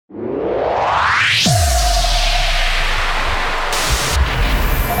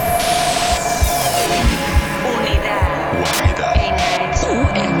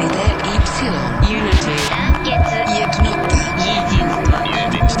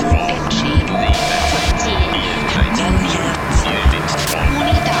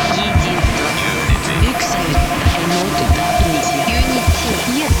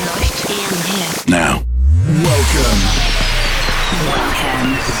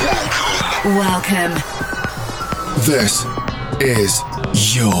Welcome. This is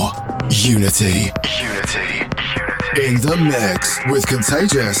your Unity. In the mix with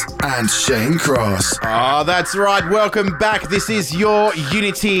Contagious and Shane Cross. Oh, that's right. Welcome back. This is your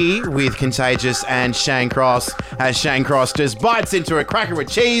Unity with Contagious and Shane Cross. As Shane Cross just bites into a cracker with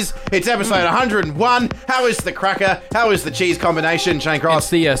cheese. It's episode 101. How is the cracker? How is the cheese combination, Shane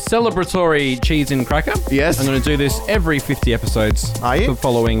Cross? It's the celebratory cheese and cracker. Yes. I'm going to do this every 50 episodes. Are you? The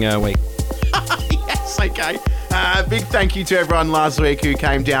following week. Yes, okay. Big thank you to everyone last week who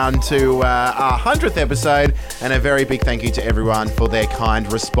came down to our 100th episode, and a very big thank you to everyone for their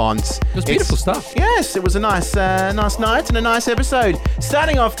kind response. It was beautiful stuff. Yes, it was a nice night and a nice episode.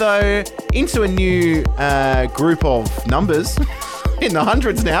 Starting off, though, into a new group of numbers in the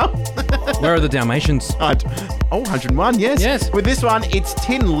hundreds now. Where are the Dalmatians? 101, yes. Yes. With this one, it's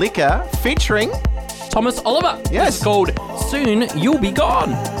Tinlicker featuring Thomas Oliver. Yes. It's called Soon You'll Be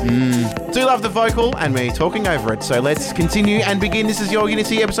Gone. Do love the vocal, and we're talking over it. So let's continue and begin. This is your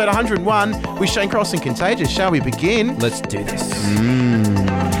Unity episode 101 with Shane Cross and Contagious. Shall we begin? Let's do this.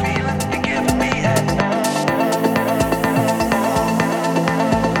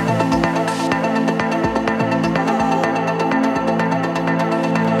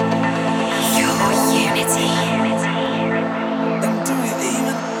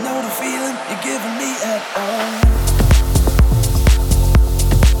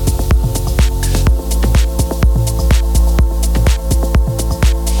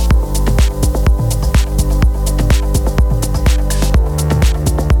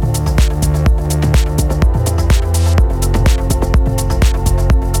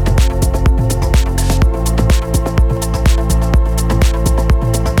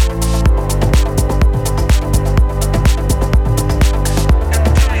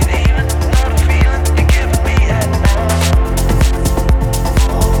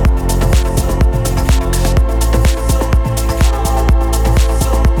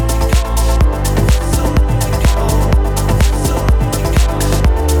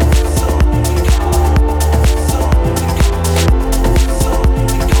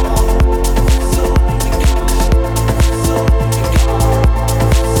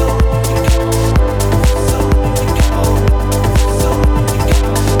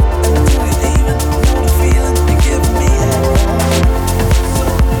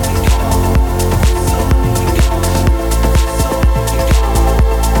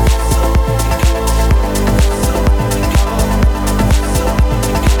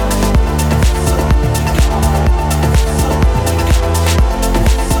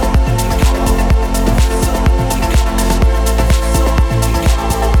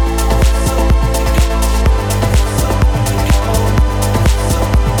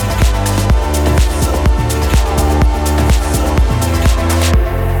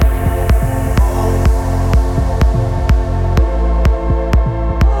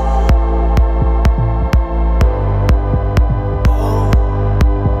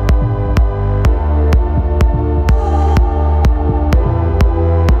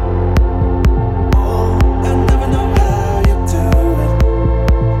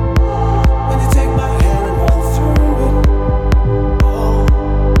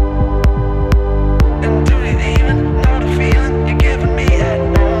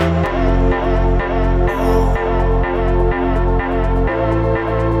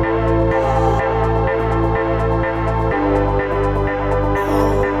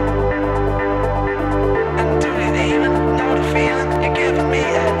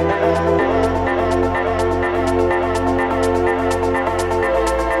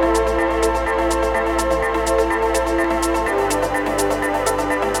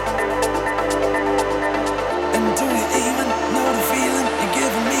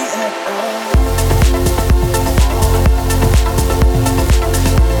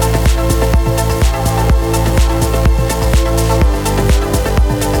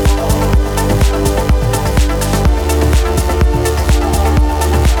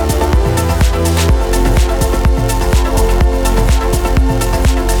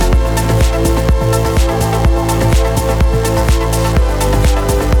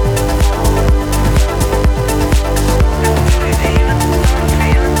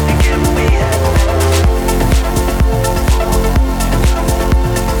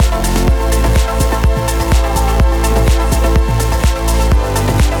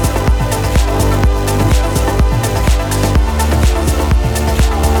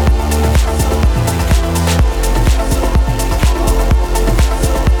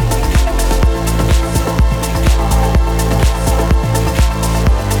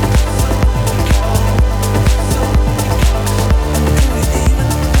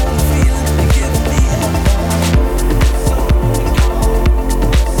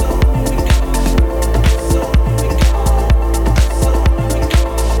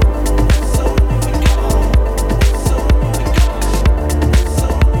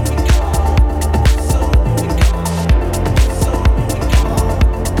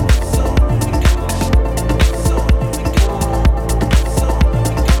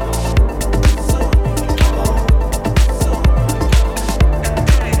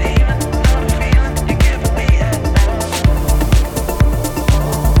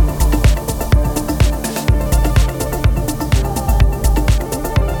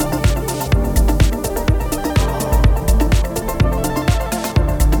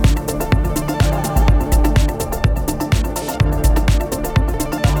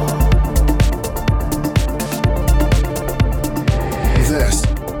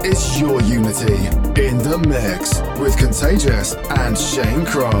 Unity in the mix with Contagious and Shane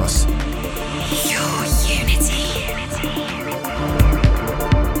Cross.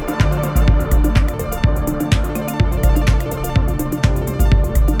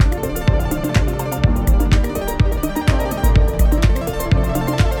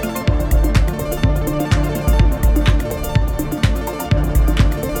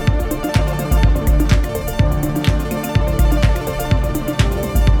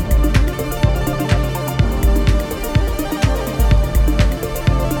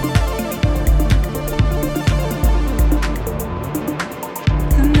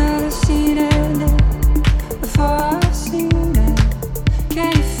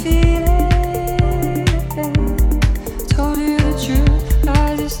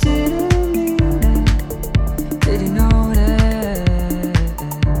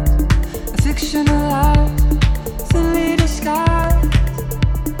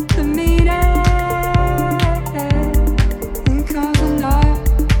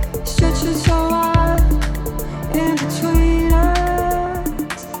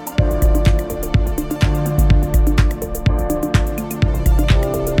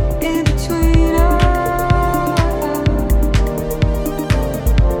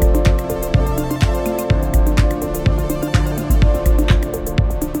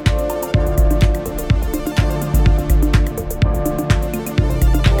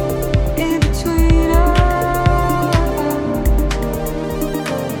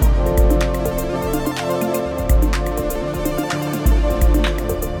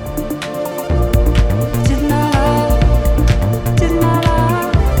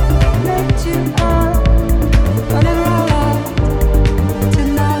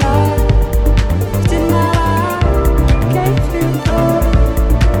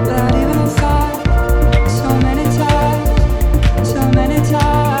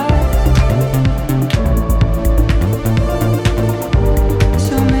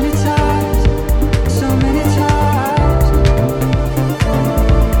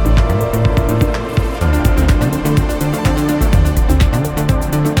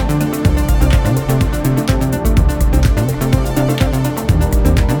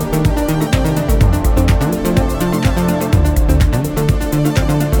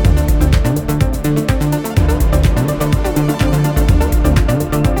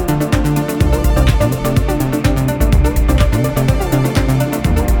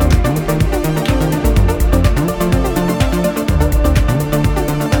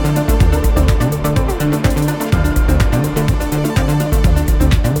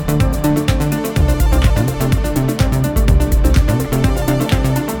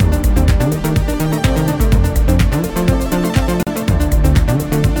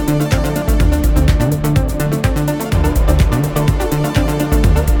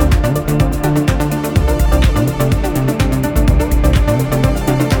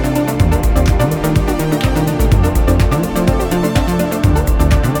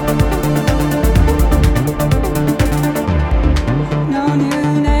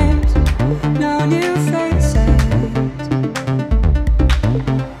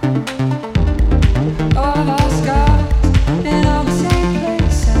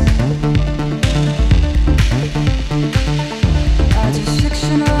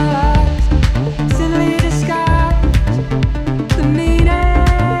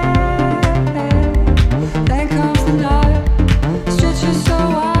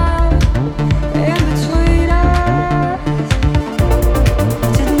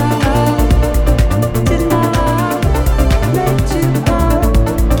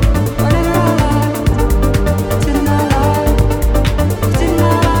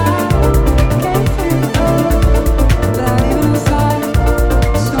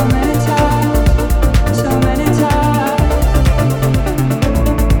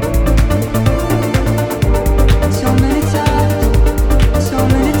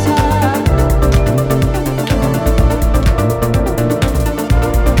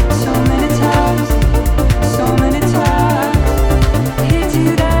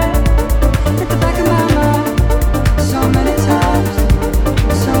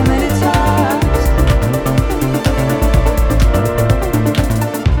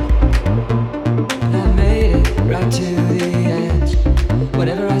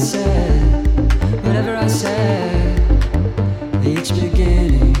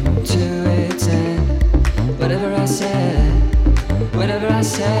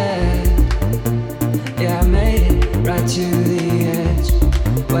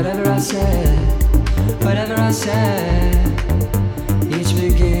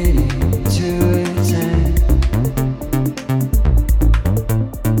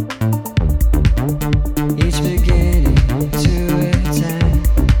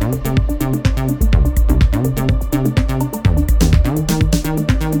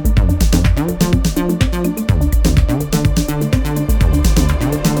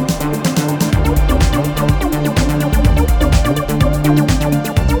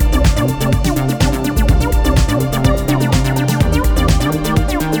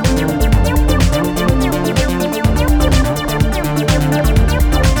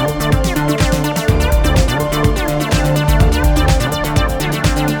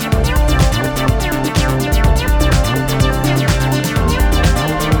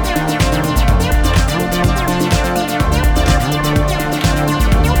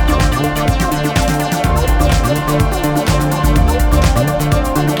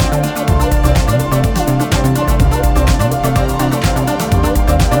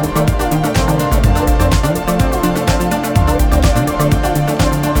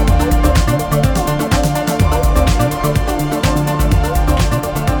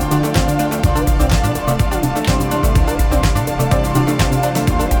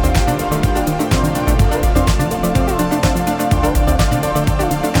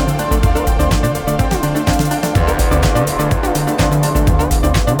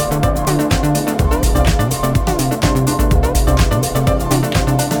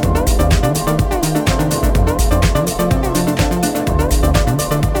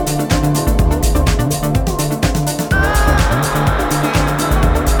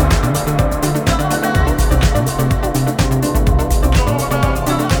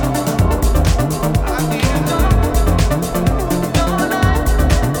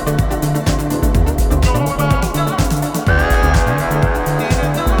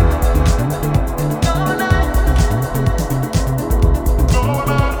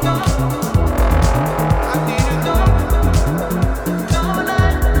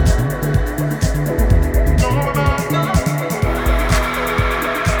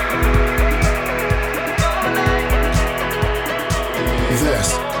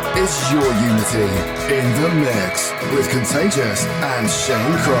 your unity in the mix with Contagious and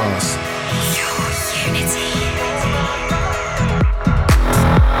Shane Cross. Your unity.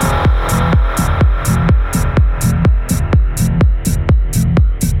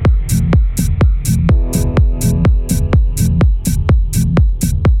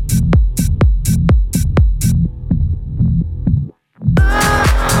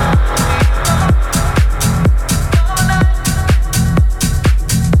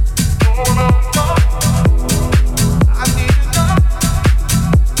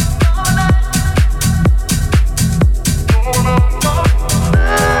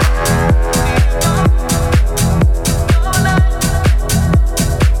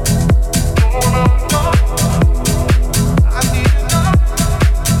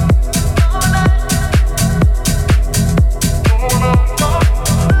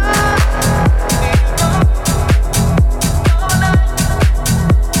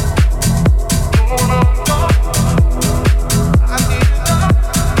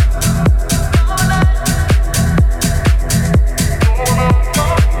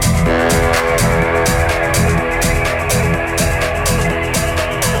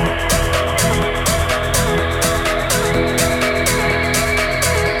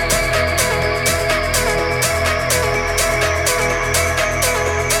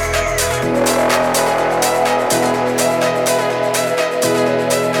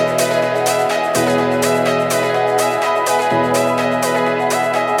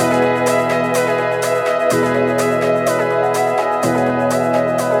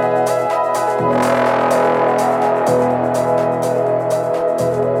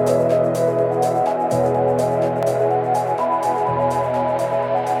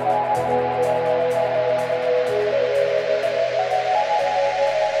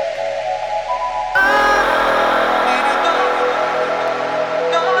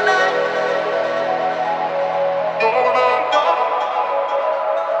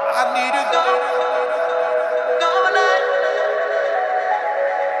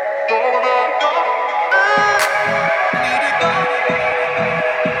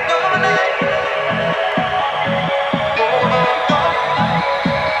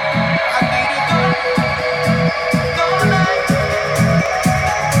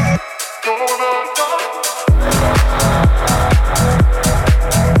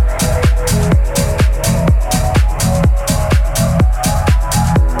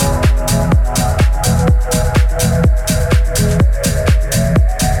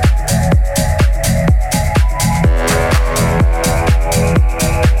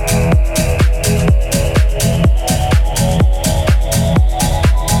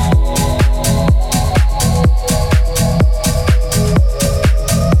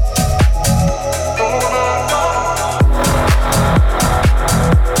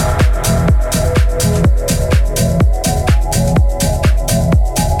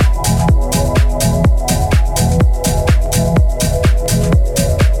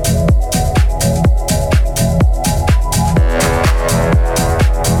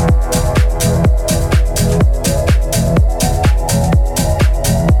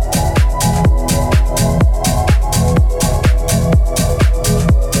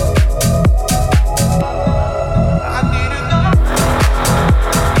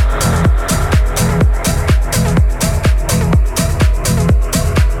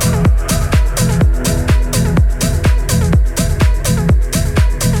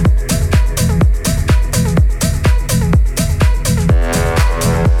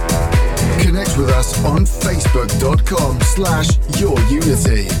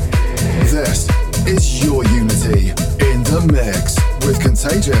 Facebook.com/YourUnity. This is Your Unity in the mix with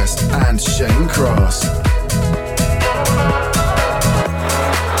Contagious and Shane Cross.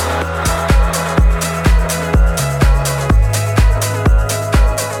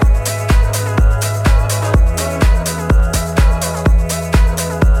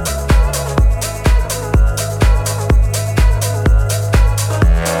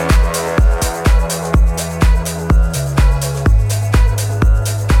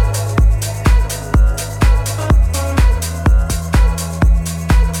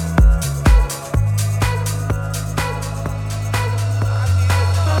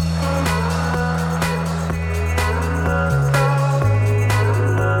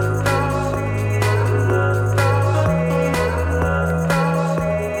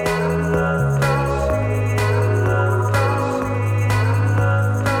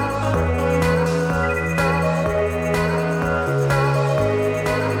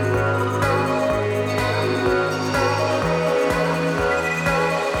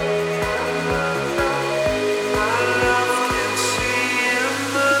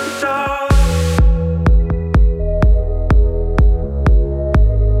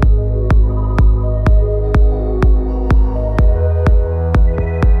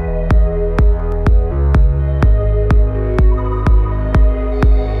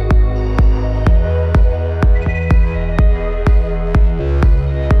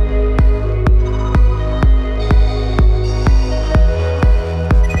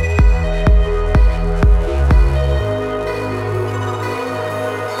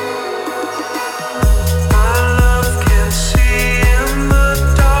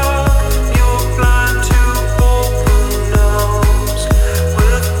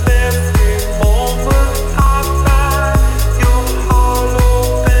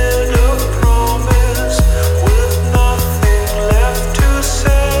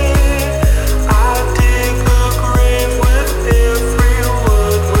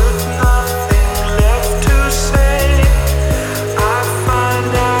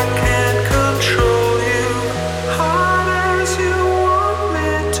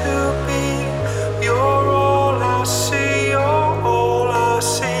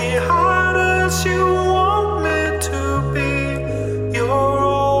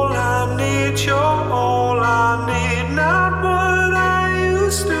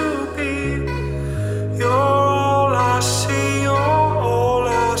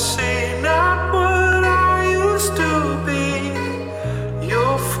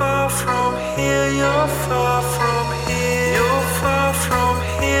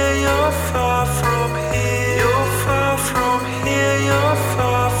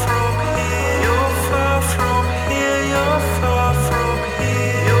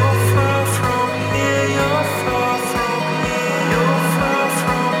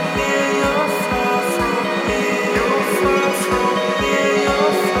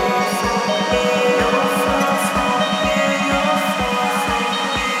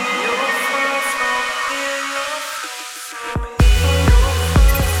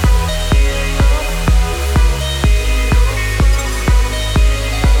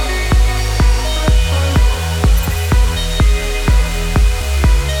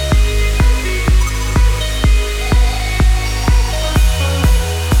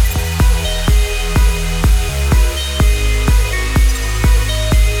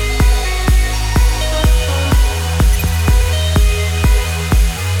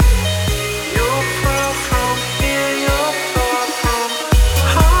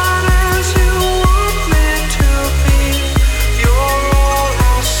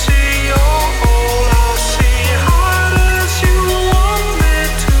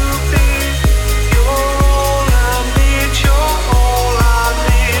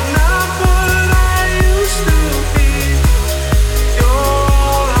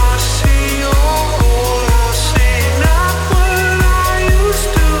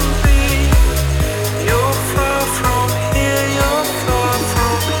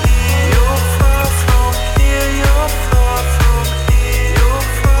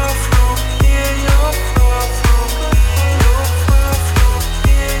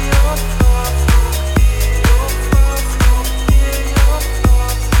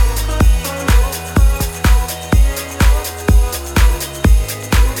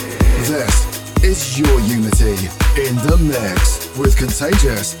 This is your Unity in the mix with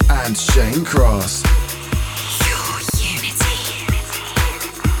Contagious and Shane Cross.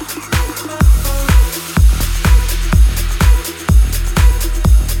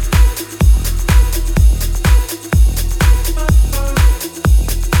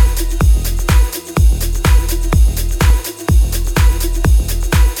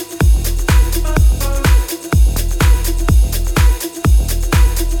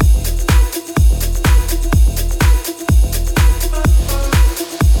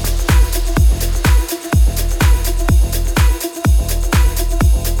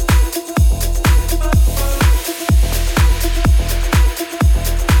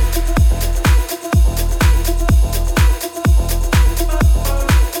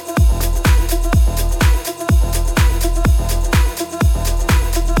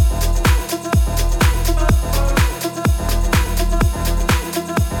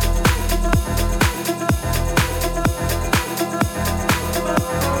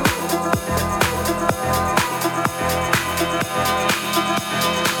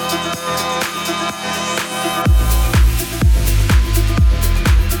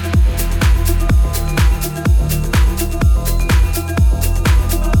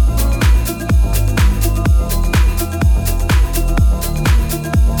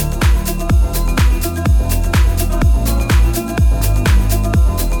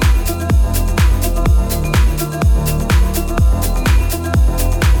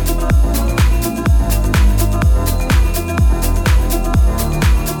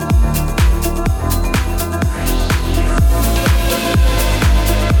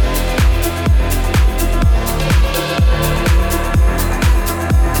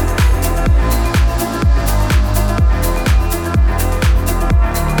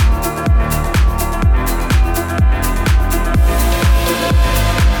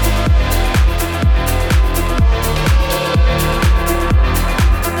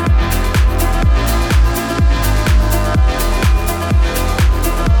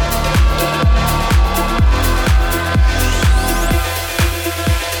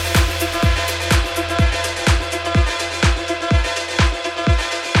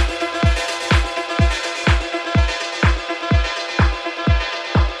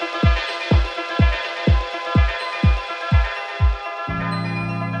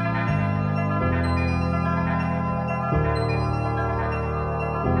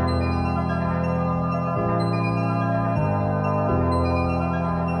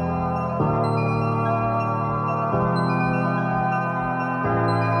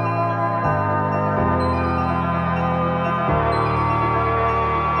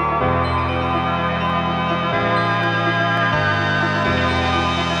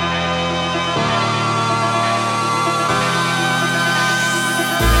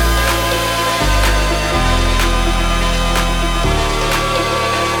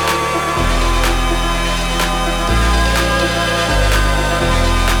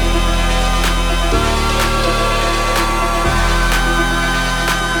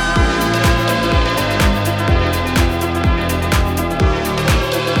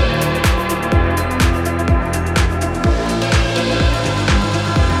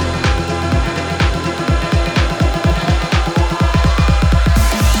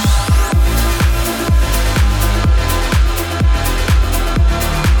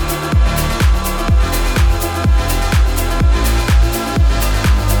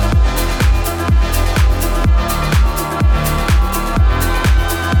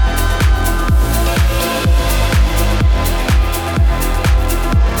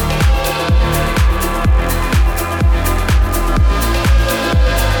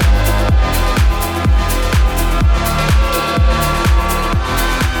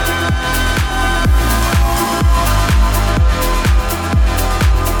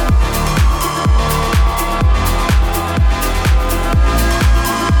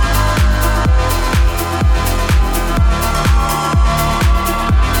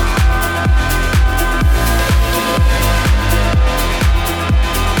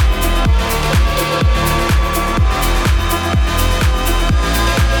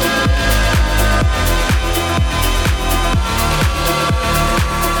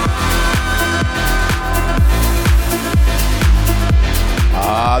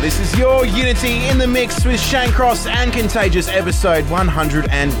 This is your Unity in the mix with Shane Cross and Contagious, episode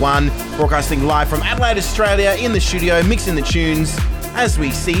 101, broadcasting live from Adelaide, Australia, in the studio, mixing the tunes as we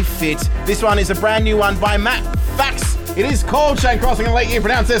see fit. This one is a brand new one by Matt Fax. It is called Shane Cross. I'm going to let you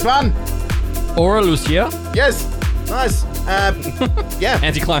pronounce this one. Or Lusia. Yes. Nice. Yeah.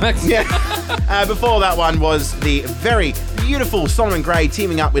 Anticlimax. Yeah. Before that one was the very beautiful Solomon Gray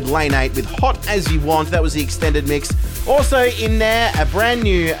teaming up with Lane 8 with Hot As You Want. That was the extended mix. Also in there, a brand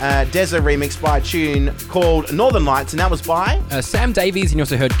new Dezza remix by a tune called Northern Lights, and that was by Sam Davies, and you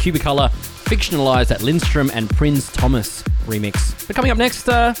also heard Cubicolor, Fictionalise, that Lindstrom and Prins Thomas remix. But coming up next,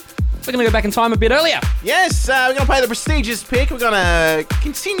 we're going to go back in time a bit earlier. Yes, we're going to play the prestigious pick. We're going to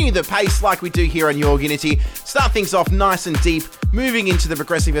continue the pace like we do here on Your Unity. Start things off nice and deep, moving into the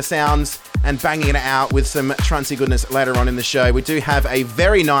progressive sounds and banging it out with some trancy goodness later on in the show. We do have a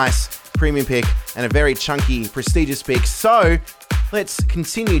very nice premium pick and a very chunky prestigious pick. So let's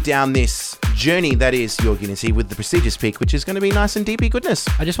continue down this journey that is Your Unity with the prestigious pick, which is going to be nice and deepy goodness.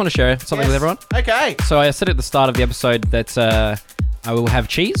 I just want to share something with everyone. Okay. So I said at the start of the episode that I will have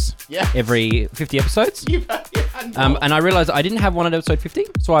cheese every 50 episodes. And I realised I didn't have one at episode 50,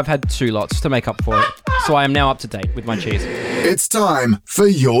 so I've had 2 lots to make up for it. So I am now up to date with my cheese. It's time for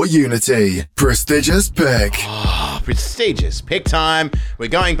Your Unity prestigious pick. Prestigious pick time. We're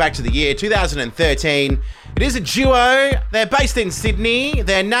going back to the year 2013. It is a duo. They're based in Sydney.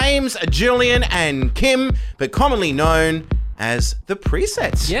 Their names are Julian and Kim, but commonly known as the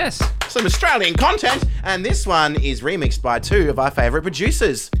Presets. Yes. Some Australian content, and this one is remixed by 2 of our favourite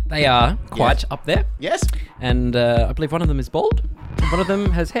producers. They are quite up there. Yes. And I believe one of them is bald. One of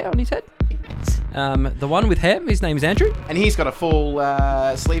them has hair on his head. The one with hair, his name is Andrew. And he's got a full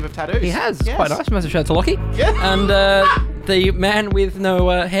sleeve of tattoos. He has. It's quite nice. He must have shown it to Lockie. Yeah. And the man with no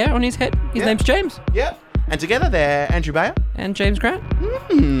hair on his head, his name's James. Yeah. And together they're Andrew Bayer. And James Grant.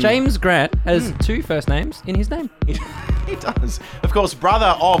 James Grant has 2 first names in his name. He does. Of course,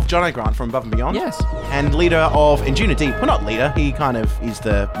 brother of Jono Grant from Above and Beyond. Yes. And leader of Injuna Deep. Well, not leader. He kind of is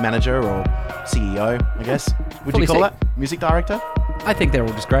the manager or CEO, I guess. Would you call it? Music director? I think they're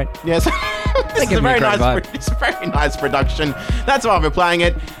all just great. Yes. This is a very nice production. That's why we're playing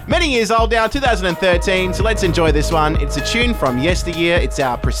it. Many years old now, 2013. So let's enjoy this one. It's a tune from yesteryear. It's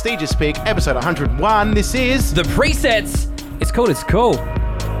our prestigious pick, episode 101. This is The Presets. It's called It's Cool.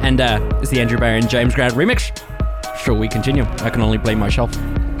 And it's the Andrew Bayer and James Grant remix. Shall we continue? I can only blame myself.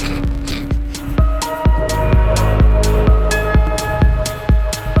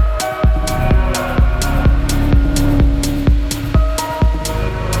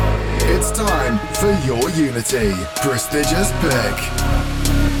 It's time for Your Unity prestigious pick.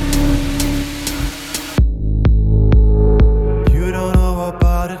 You don't know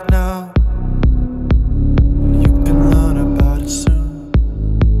about it now. You can learn about it soon.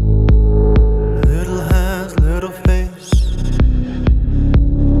 Little hands, little face.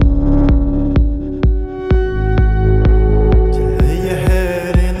 To lay your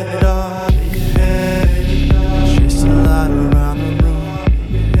head in the dark. Chase the light around the room.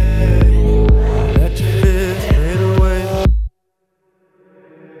 Let your fears fade away.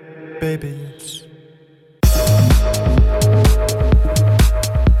 Baby, it's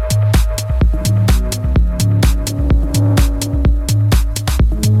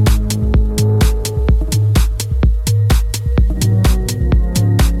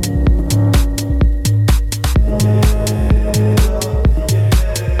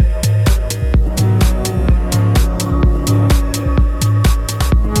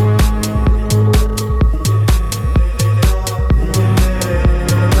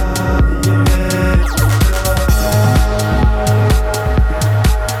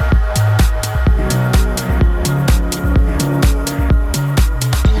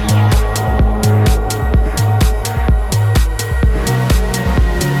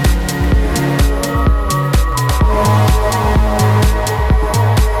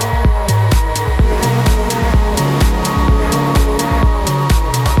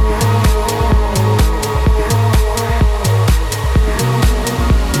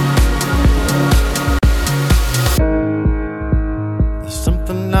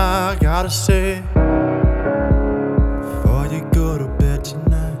say before you go to bed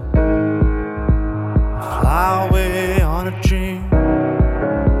tonight. Fly away on a dream.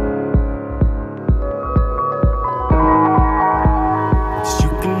 'Cause you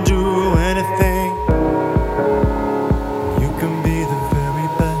can do anything. You can be the very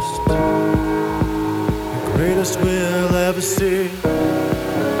best, the greatest we'll ever see.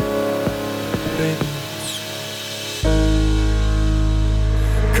 Baby,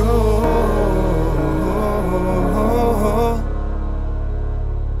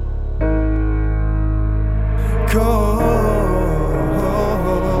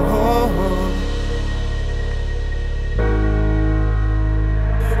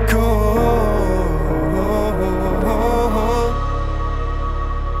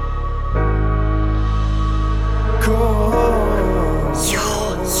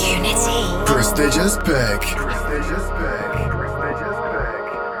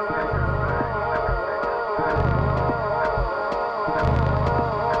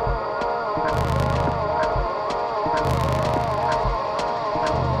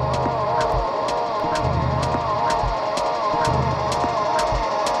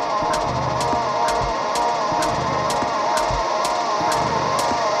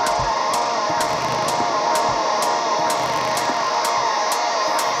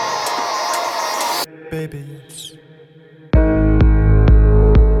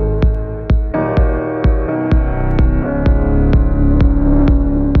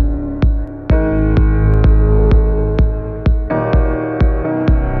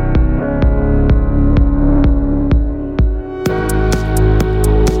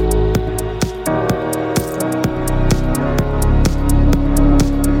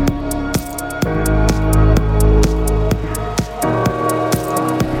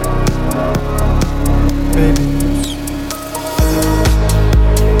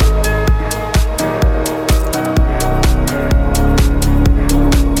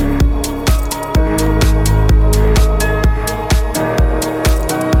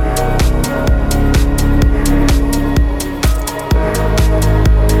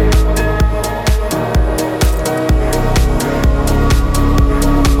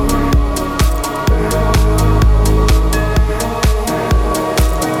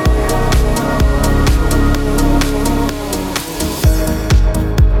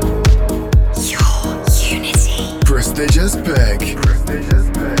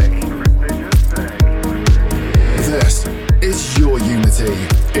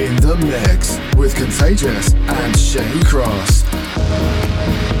 Contagious and Shane Cross.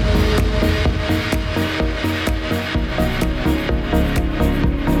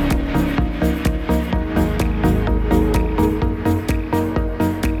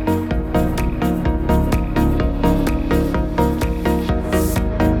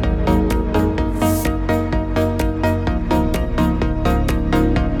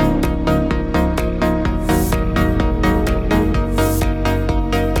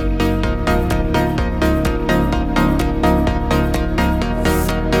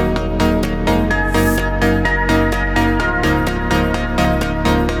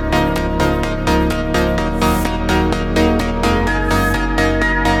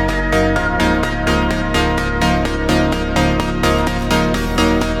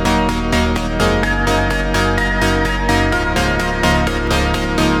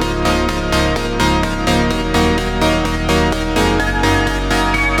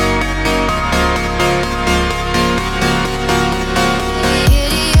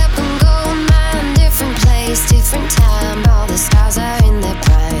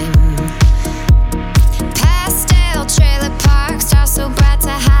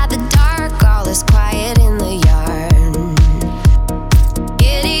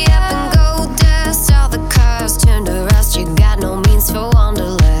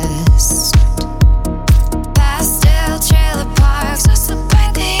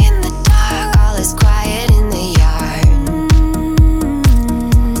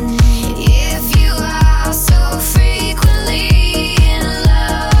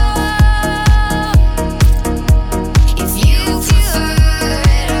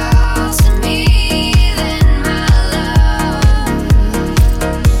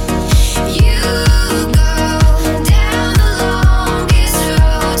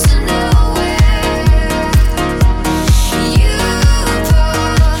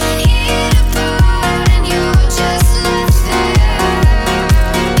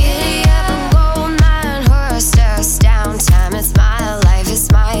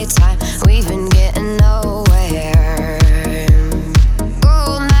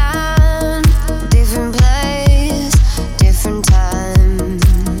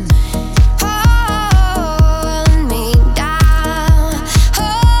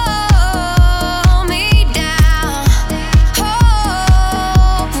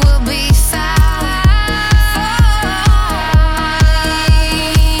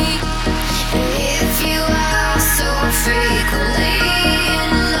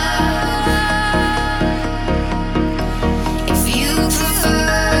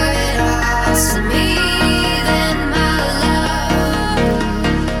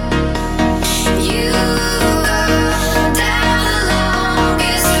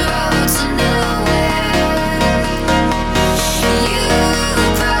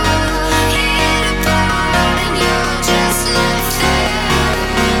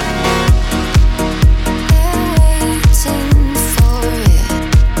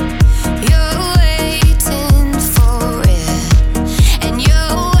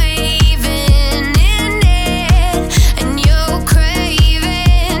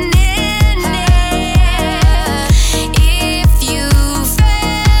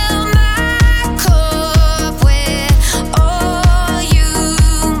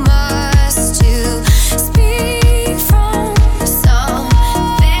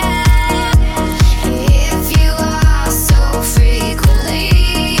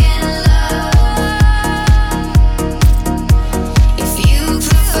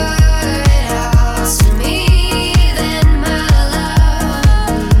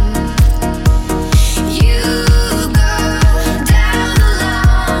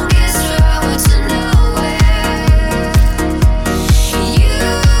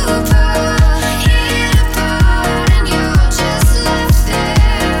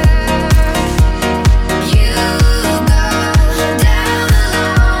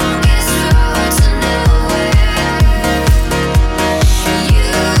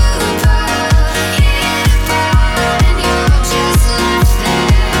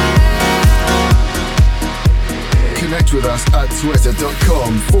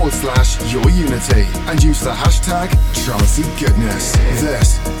 twitter.com/yourunity and use the hashtag TranceyGoodness.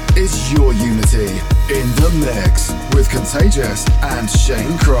 This is Your Unity in the mix with Contagious and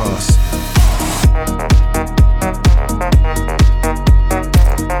Shane Cross.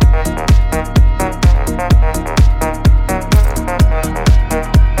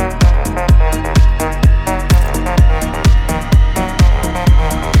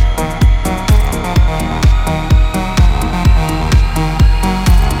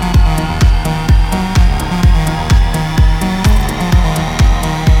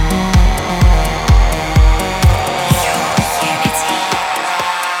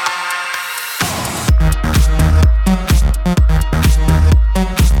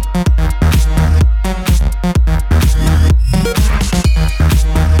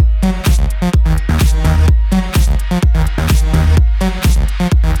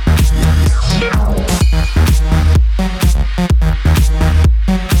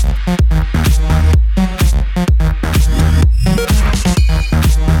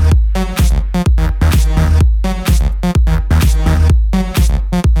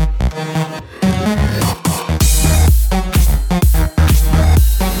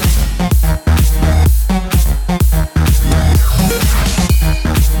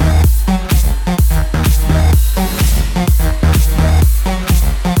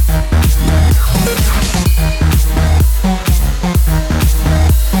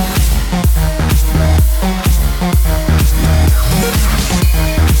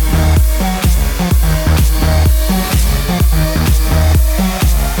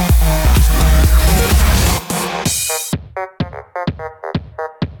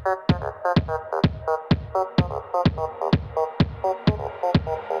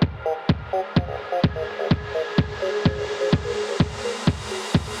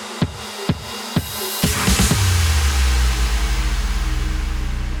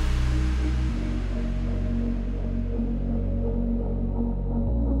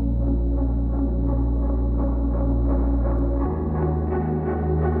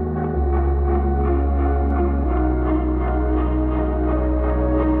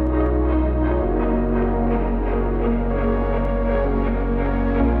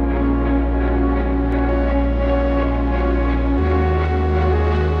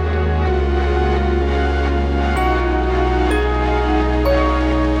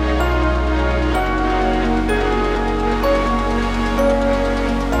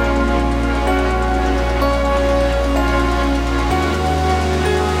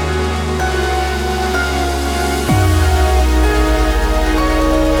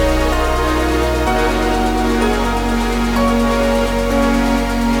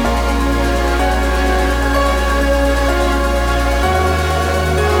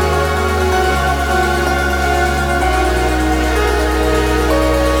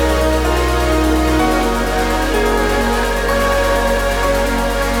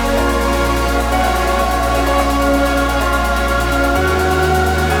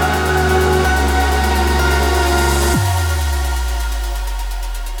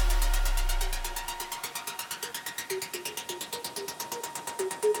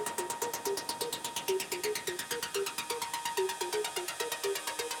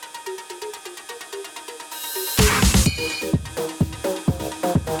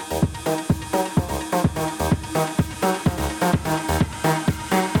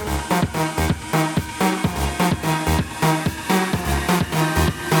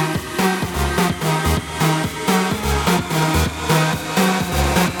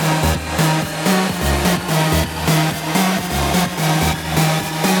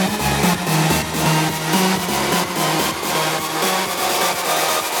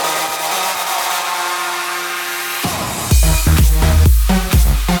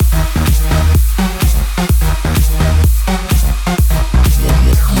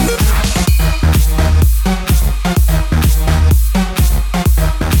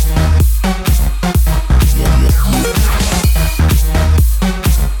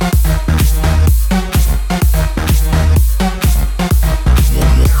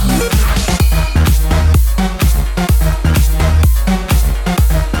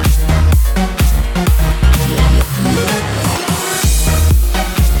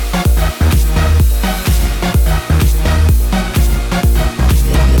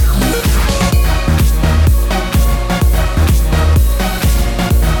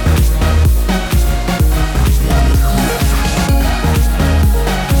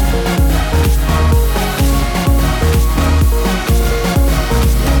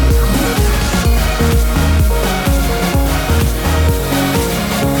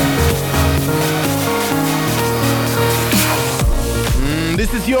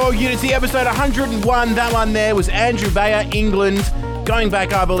 your Unity episode 101. That one there was Andrew Bayer, England, going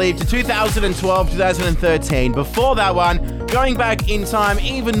back, I believe, to 2012, 2013. Before that one, going back in time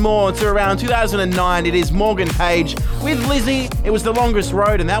even more to around 2009, it is Morgan Page with Lissie. It was The Longest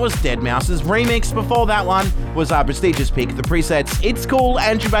Road, and that was Deadmau5's remix. Before that one was our prestigious pick, the presets It's Cool,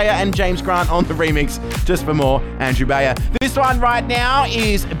 Andrew Bayer and James Grant on the remix, just for more Andrew Bayer. This one right now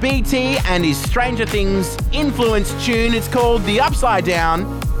is BT and his Stranger Things influenced tune. It's called The Upside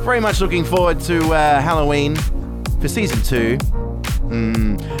Down. Very much looking forward to Halloween for season 2.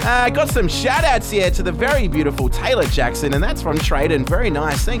 Got some shout outs here to the very beautiful Taylor Jackson, and that's from Traden. Very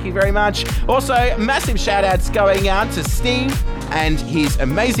nice. Thank you very much. Also, massive shout outs going out to Steve and his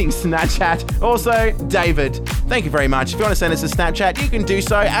amazing Snapchat. Also, David. Thank you very much. If you want to send us a Snapchat, you can do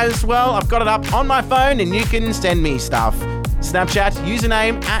so as well. I've got it up on my phone and you can send me stuff. Snapchat,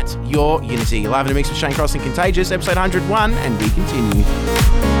 username @YourUnity. Live in the mix with Shane Cross and Contagious, episode 101, and we continue.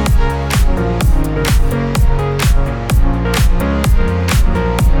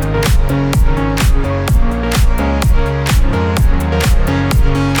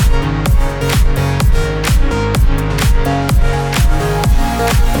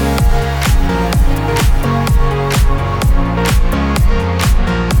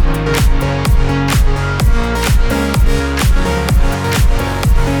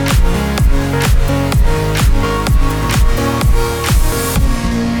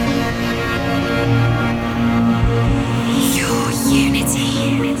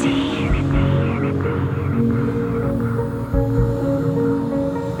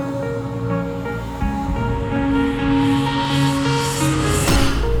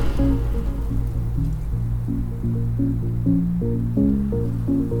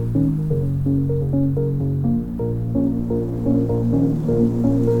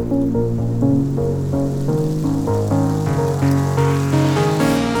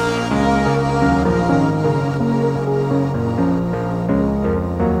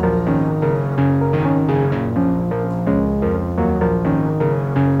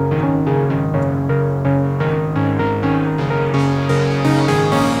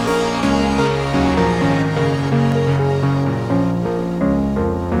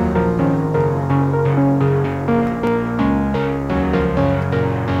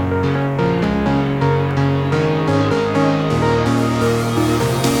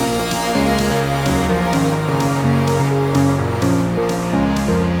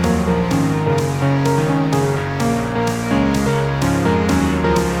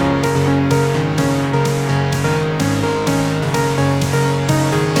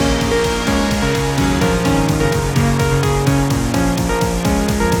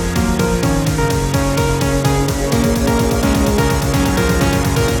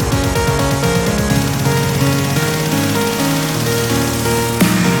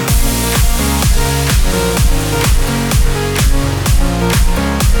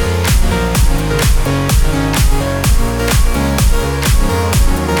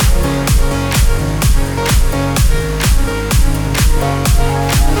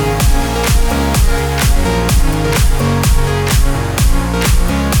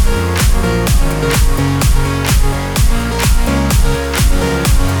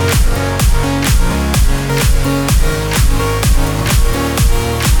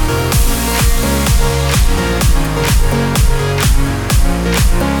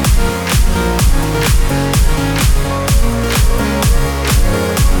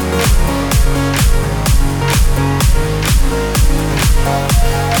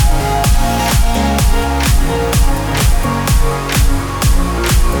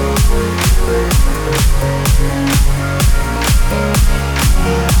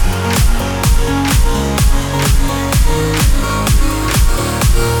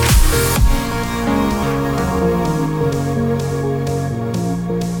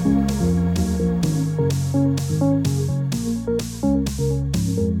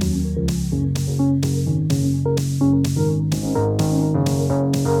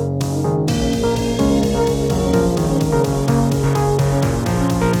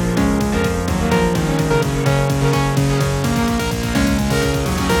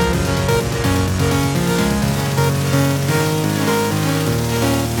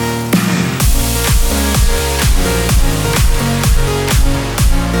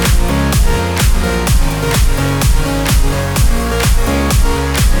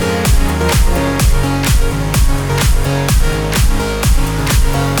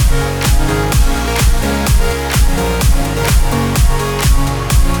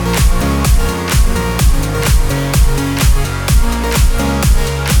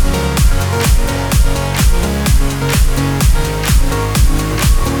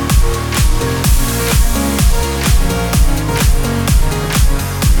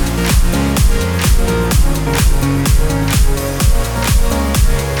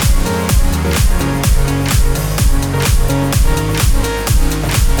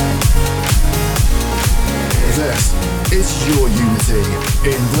 Unity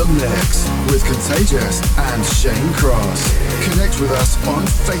in the mix with Contagious and Shane Cross. Connect with us on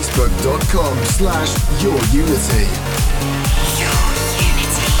facebook.com/yourunity.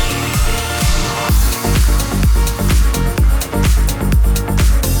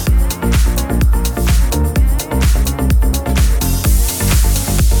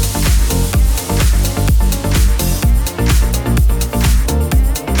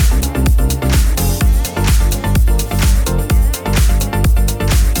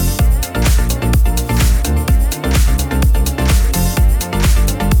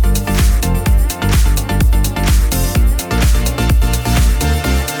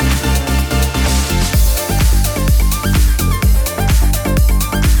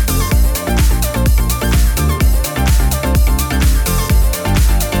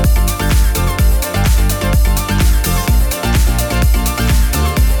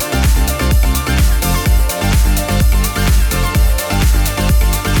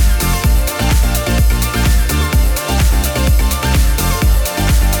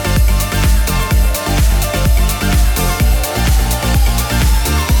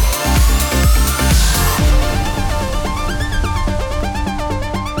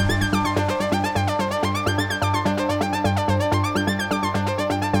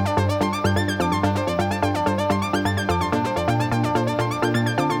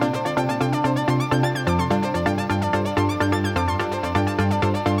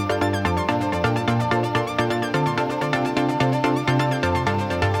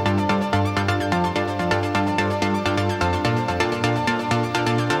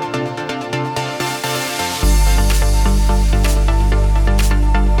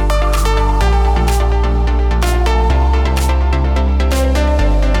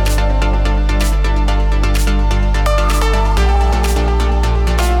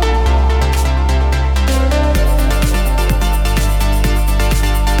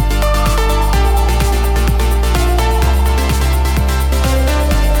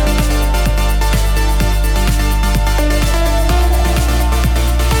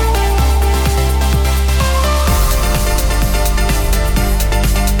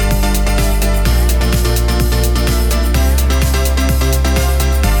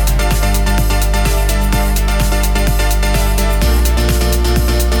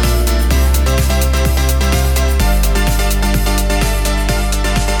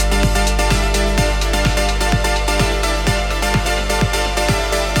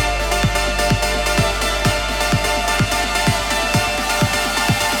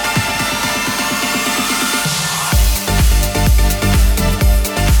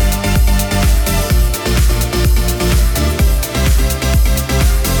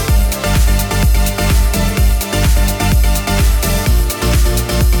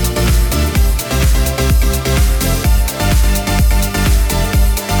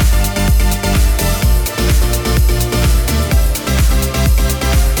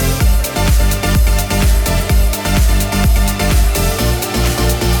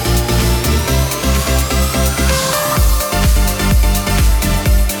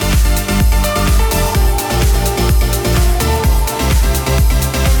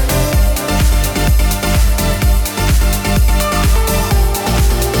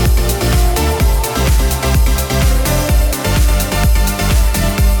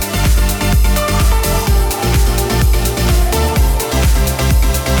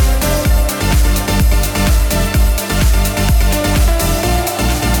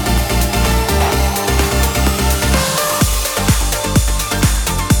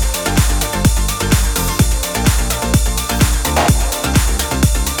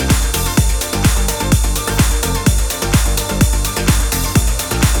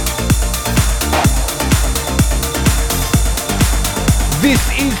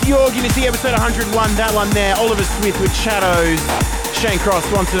 Your Unity episode 101, that one there. Oliver Smith with Shadows. Shane Cross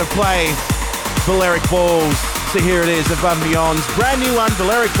wanted to play Balearic Balls. So here it is, Above and Beyond's brand new one,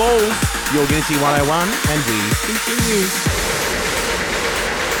 Balearic Balls. Your Unity 101, and we continue.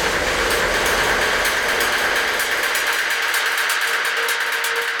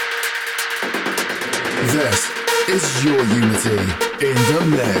 This is Your Unity in the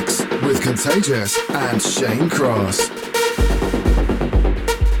mix with Contagious and Shane Cross.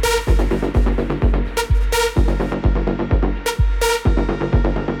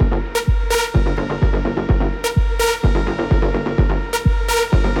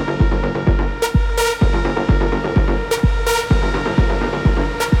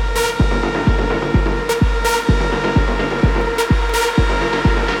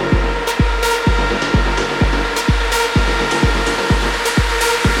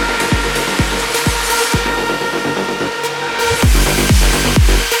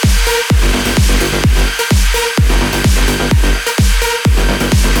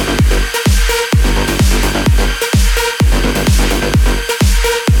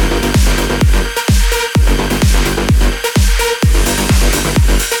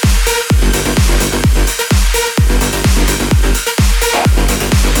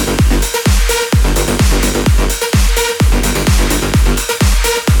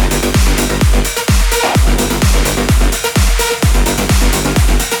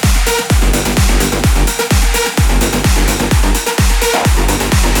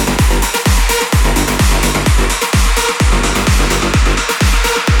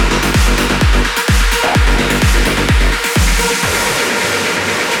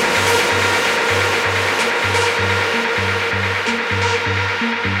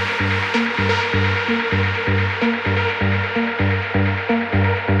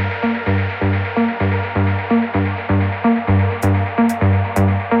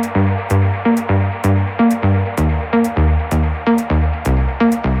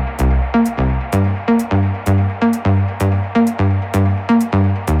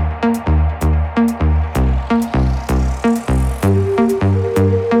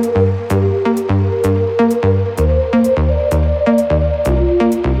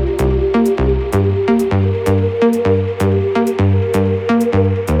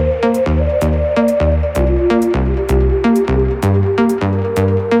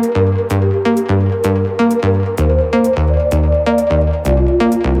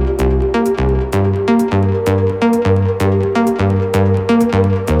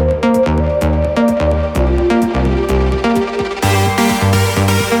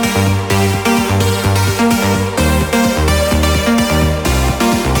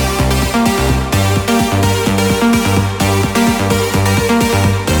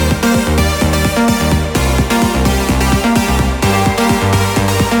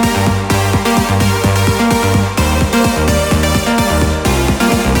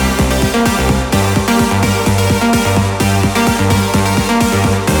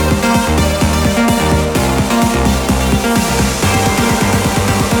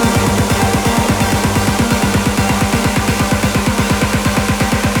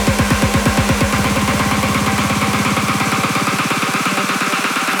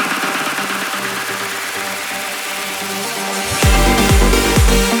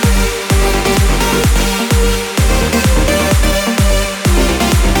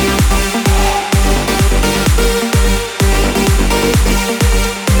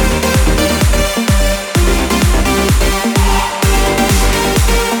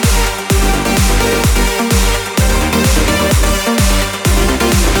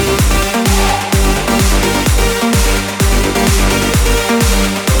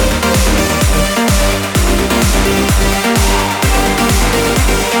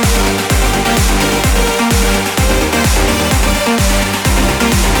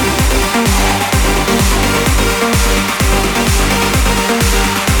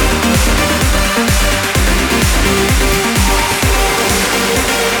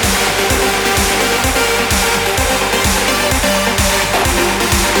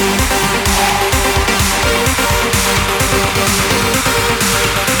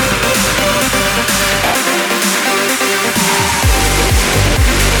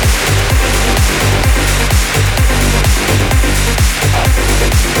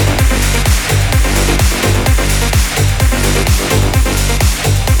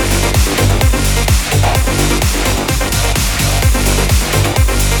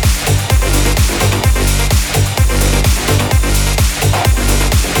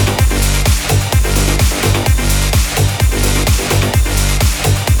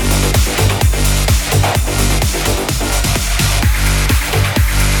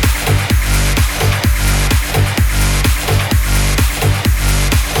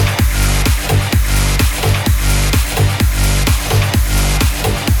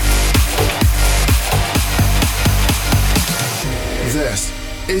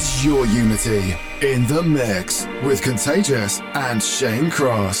 is your Unity in the mix with Contagious and Shane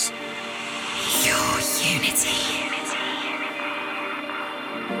Cross. Your Unity.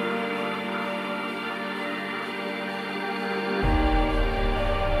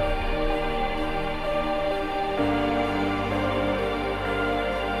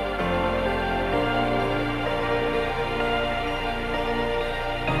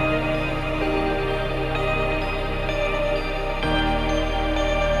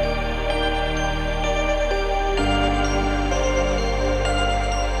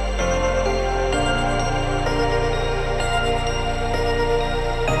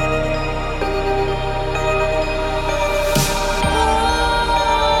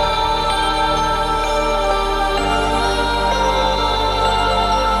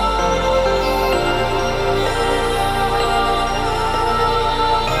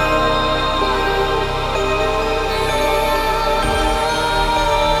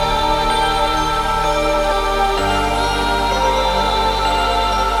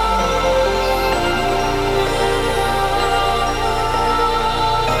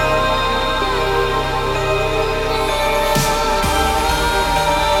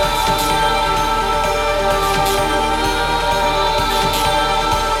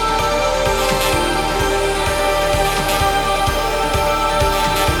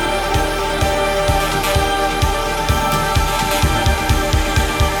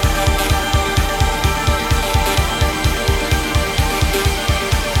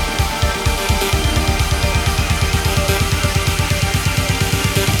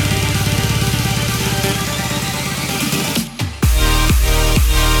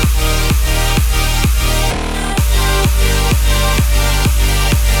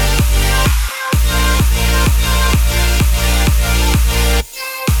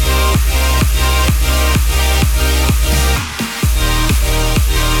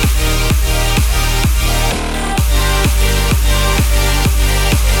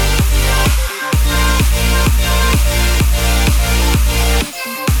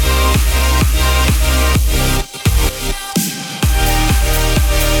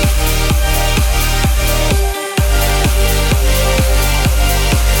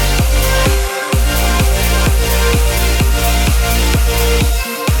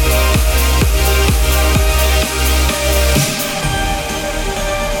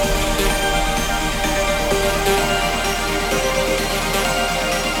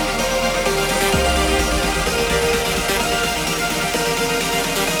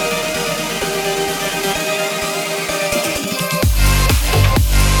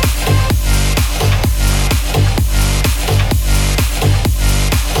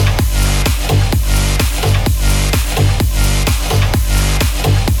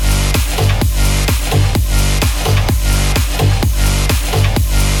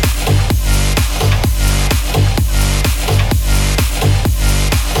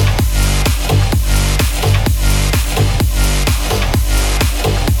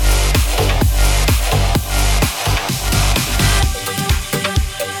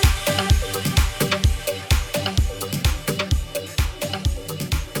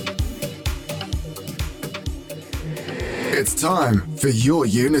 It's time for your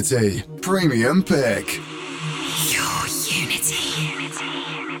Unity Premium Pick. Your Unity.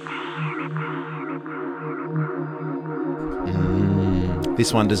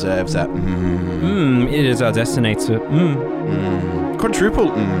 This one deserves that. It is our destiny to.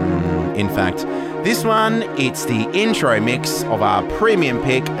 Quadruple. In fact, this one, it's the intro mix of our Premium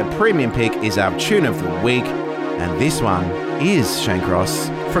Pick. A Premium Pick is our tune of the week, and this one is Shane Cross.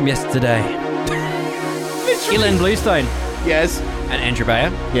 From yesterday. Ilan Bluestone. Yes. And Andrew Bayer.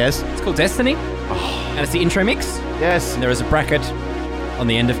 Yes. It's called Destiny. And it's the intro mix. Yes. And there is a bracket on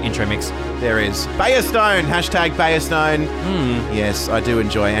the end of intro mix. There is. Bayerstone. Hashtag Bayerstone. Yes, I do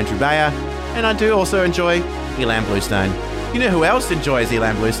enjoy Andrew Bayer. And I do also enjoy Ilan Bluestone. You know who else enjoys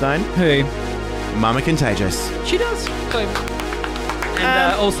Ilan Bluestone? Who? Mama Contagious. She does.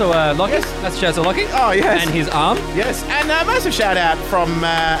 And also Lockie. Yes. That's Jazza Lockie. Oh, yes. And his arm. Yes. And a massive shout out from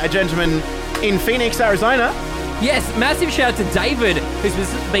a gentleman in Phoenix, Arizona. Yes, massive shout out to David, who's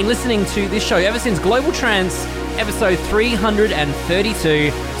been listening to this show ever since Global Trance episode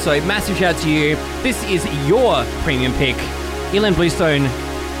 332. So massive shout out to you. This is your premium pick. Ilan Bluestone,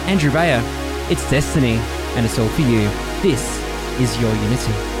 Andrew Bayer. It's Destiny, and it's all for you. This is your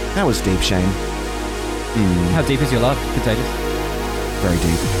Unity. That was deep, Shane. How deep is your love, Contagious? Very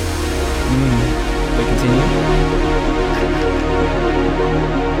deep. We continue.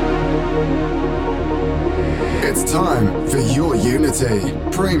 It's time for your Unity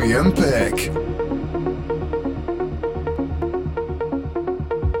Premium Pick.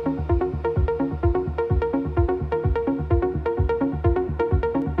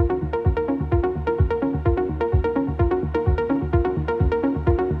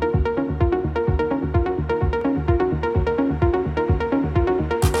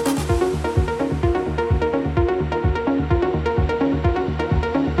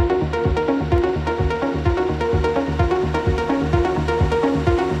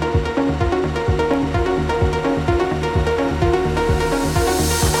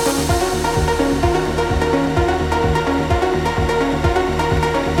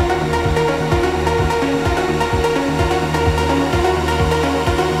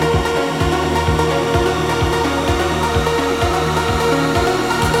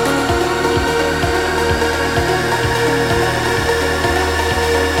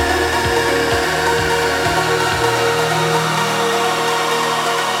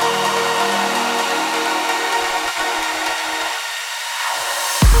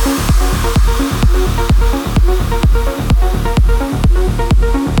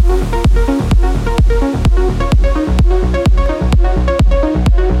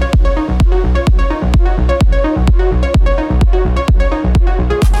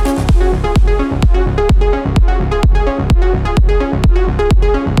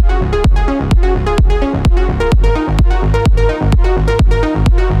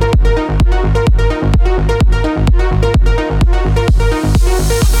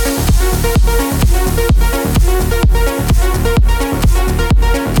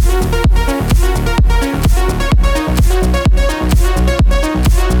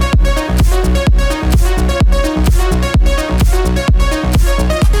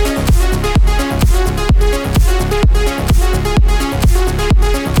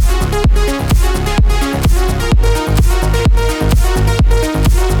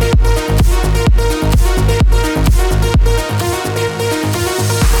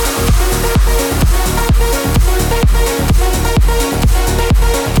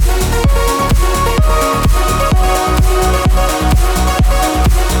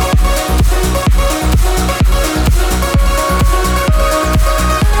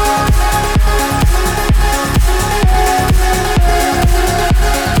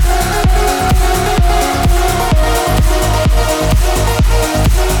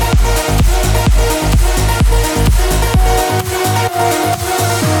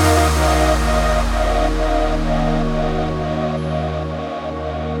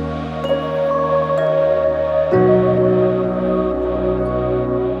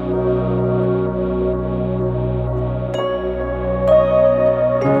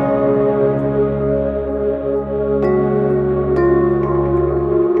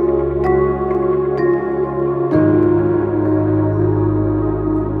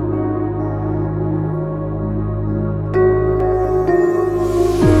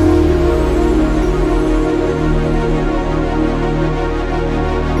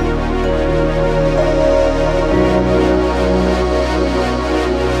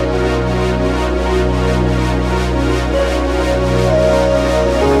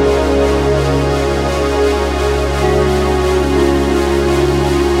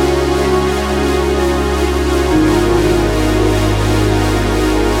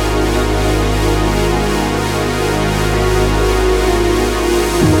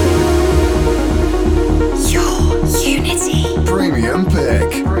 Premium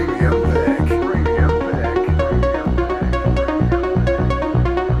pick.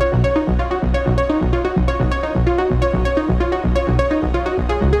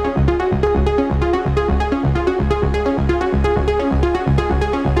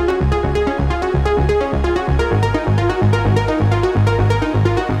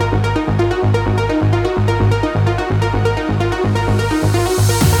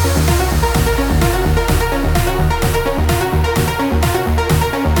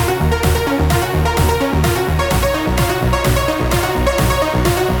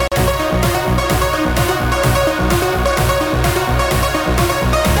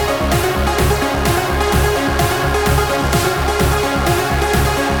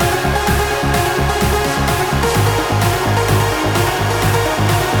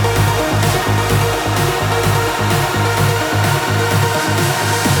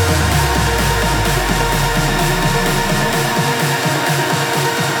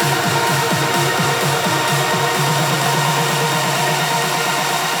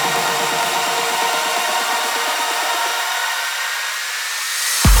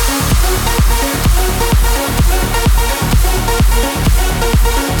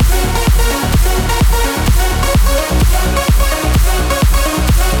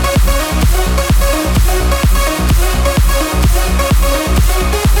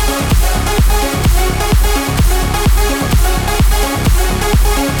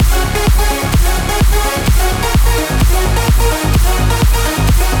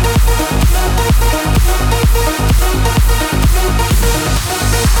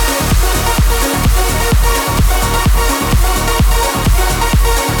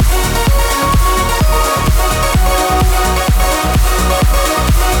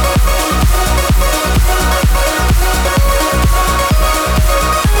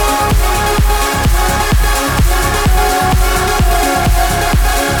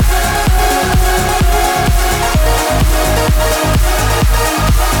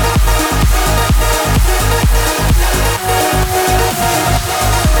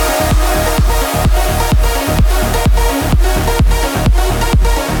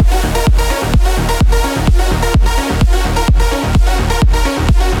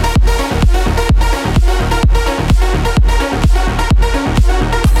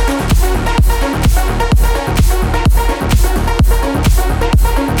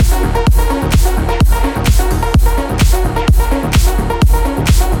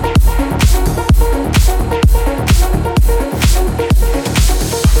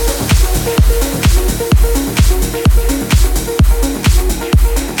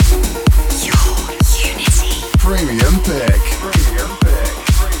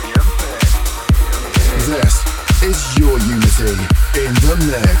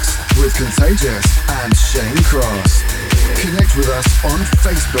 Contagious and Shane Cross. Connect with us on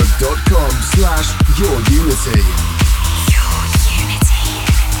facebook.com/yourunity.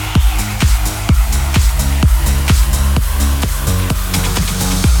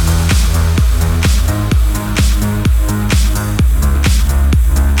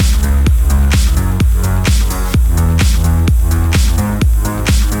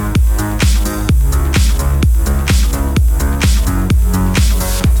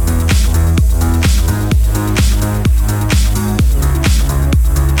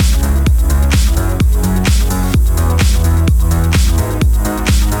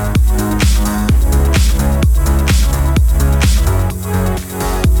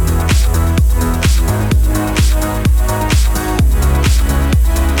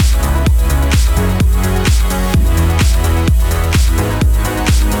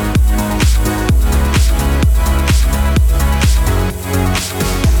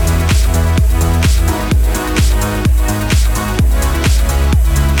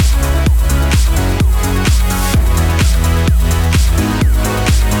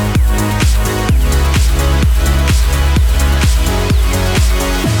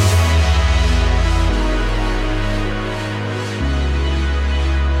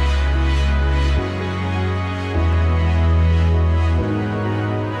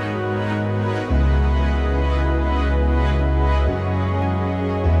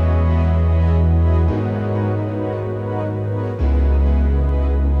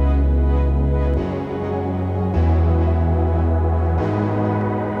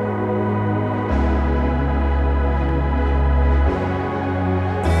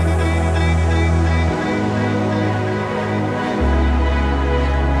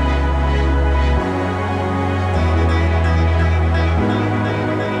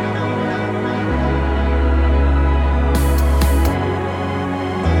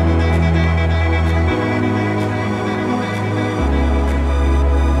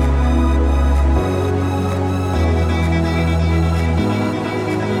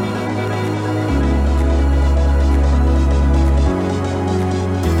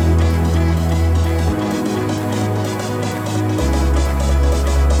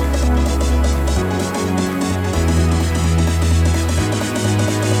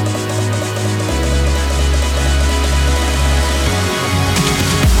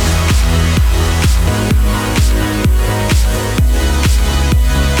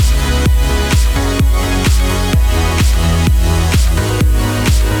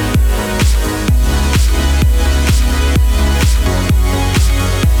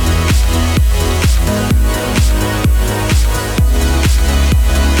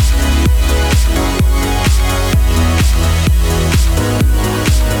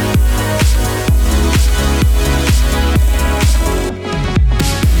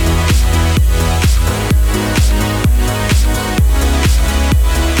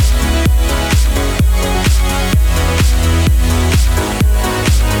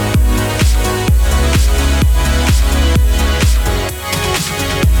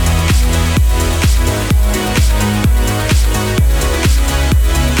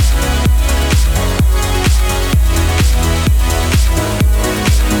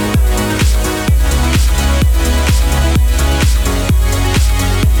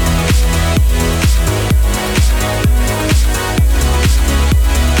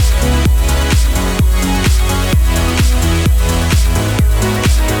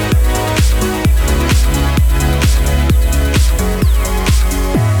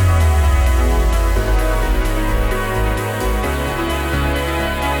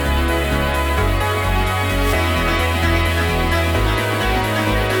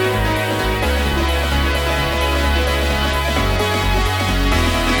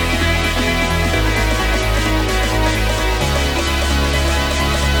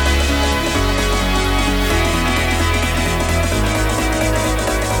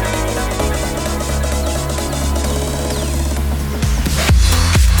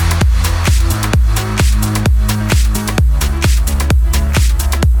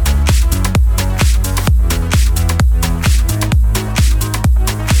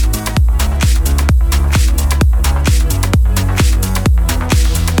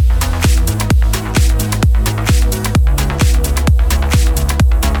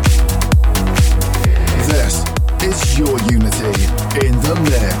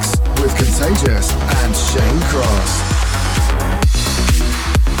 Contagious and Shane Cross.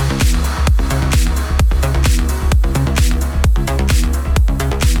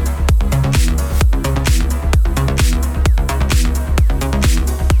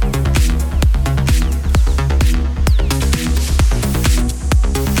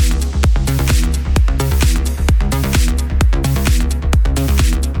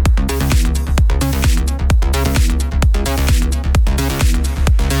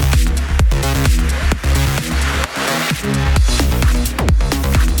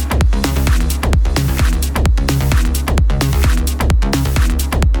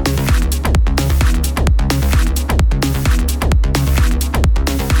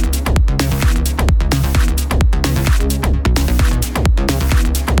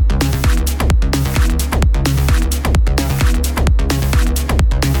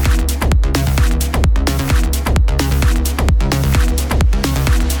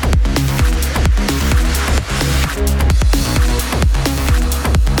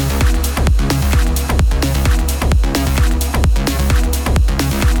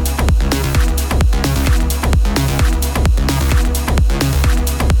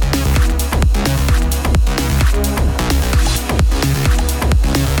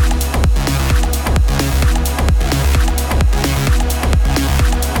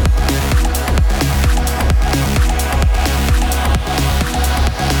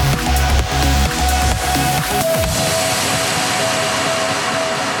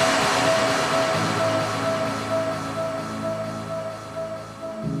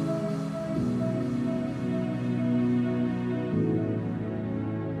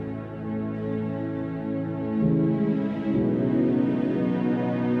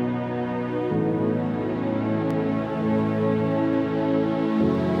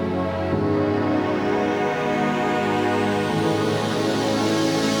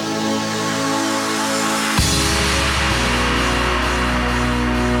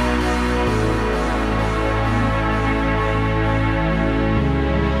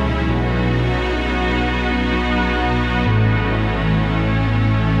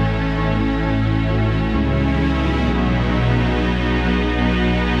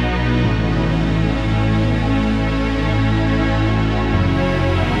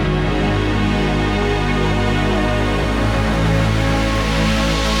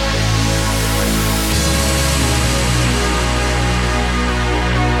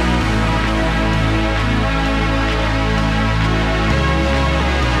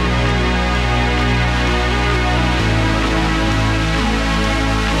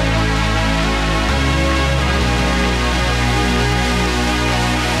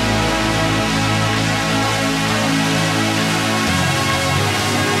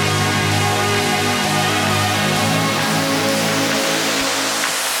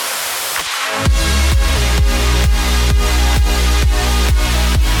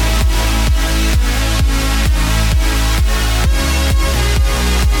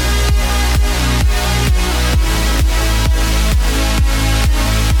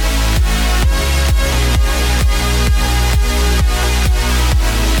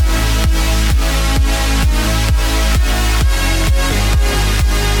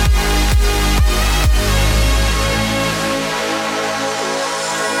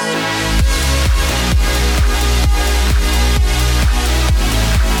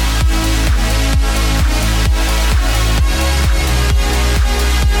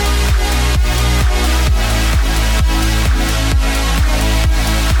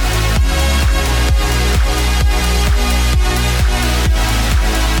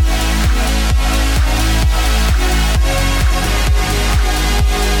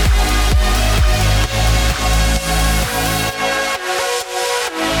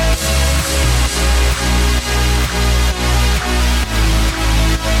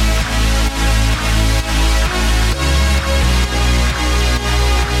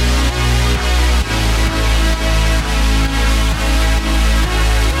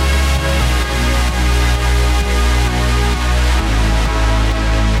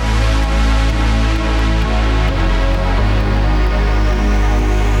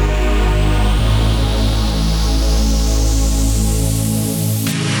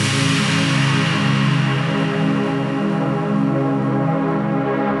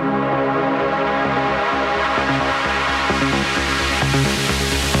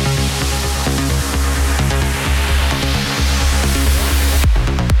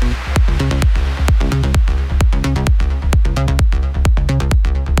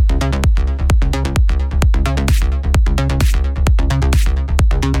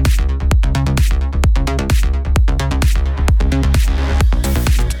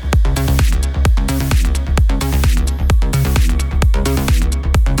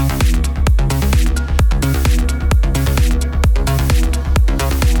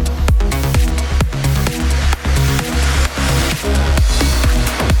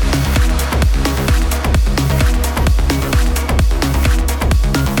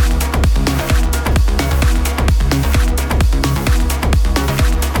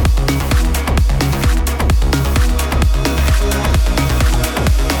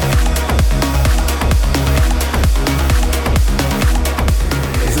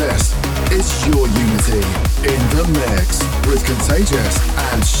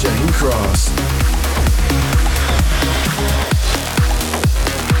 and Shane Cross.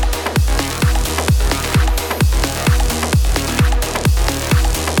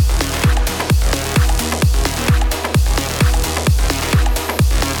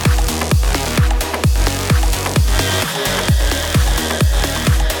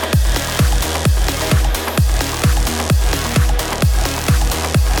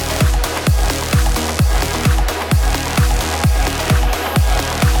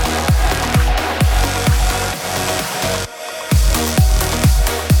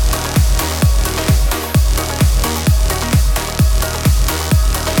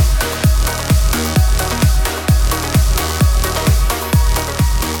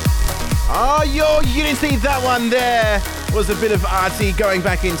 See, that one there was a bit of Arty going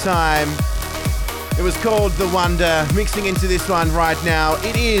back in time. It was called The Wonder. Mixing into this one right now,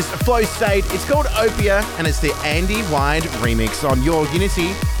 it is Flowstate. It's called Opia, and it's the Andy Wide remix on Your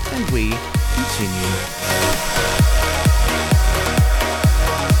Unity, and we continue.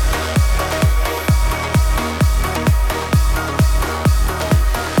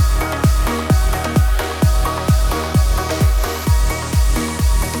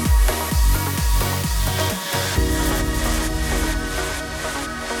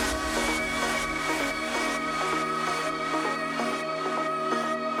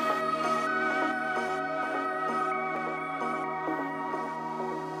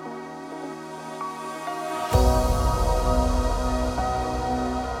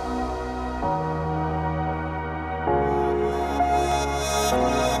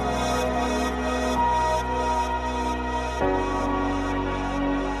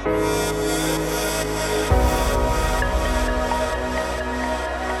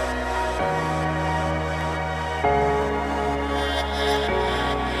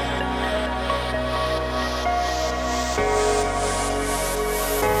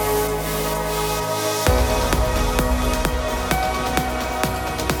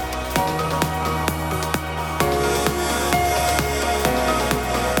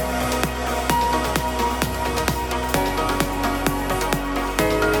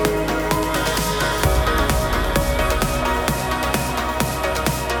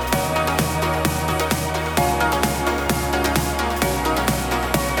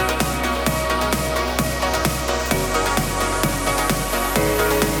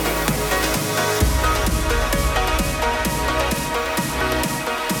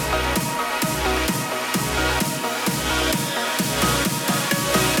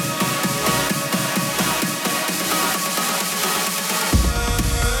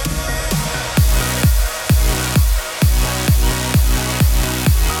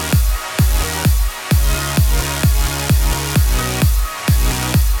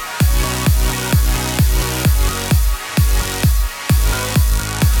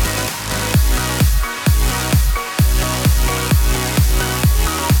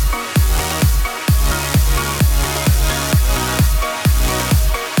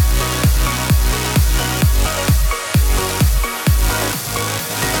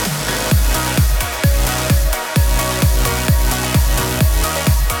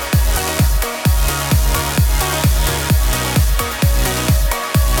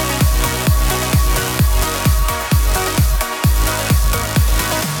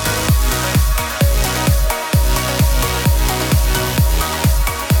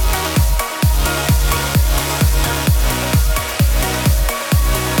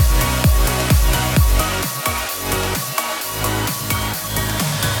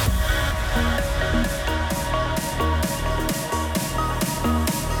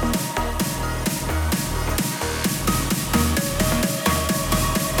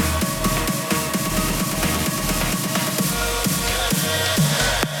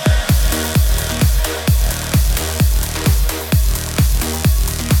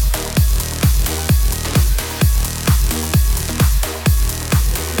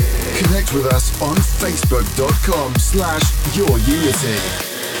 With us on facebook.com/yourunity.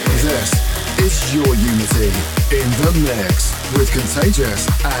 This is Your Unity in the mix with Contagious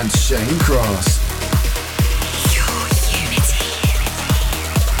and Shane Cross.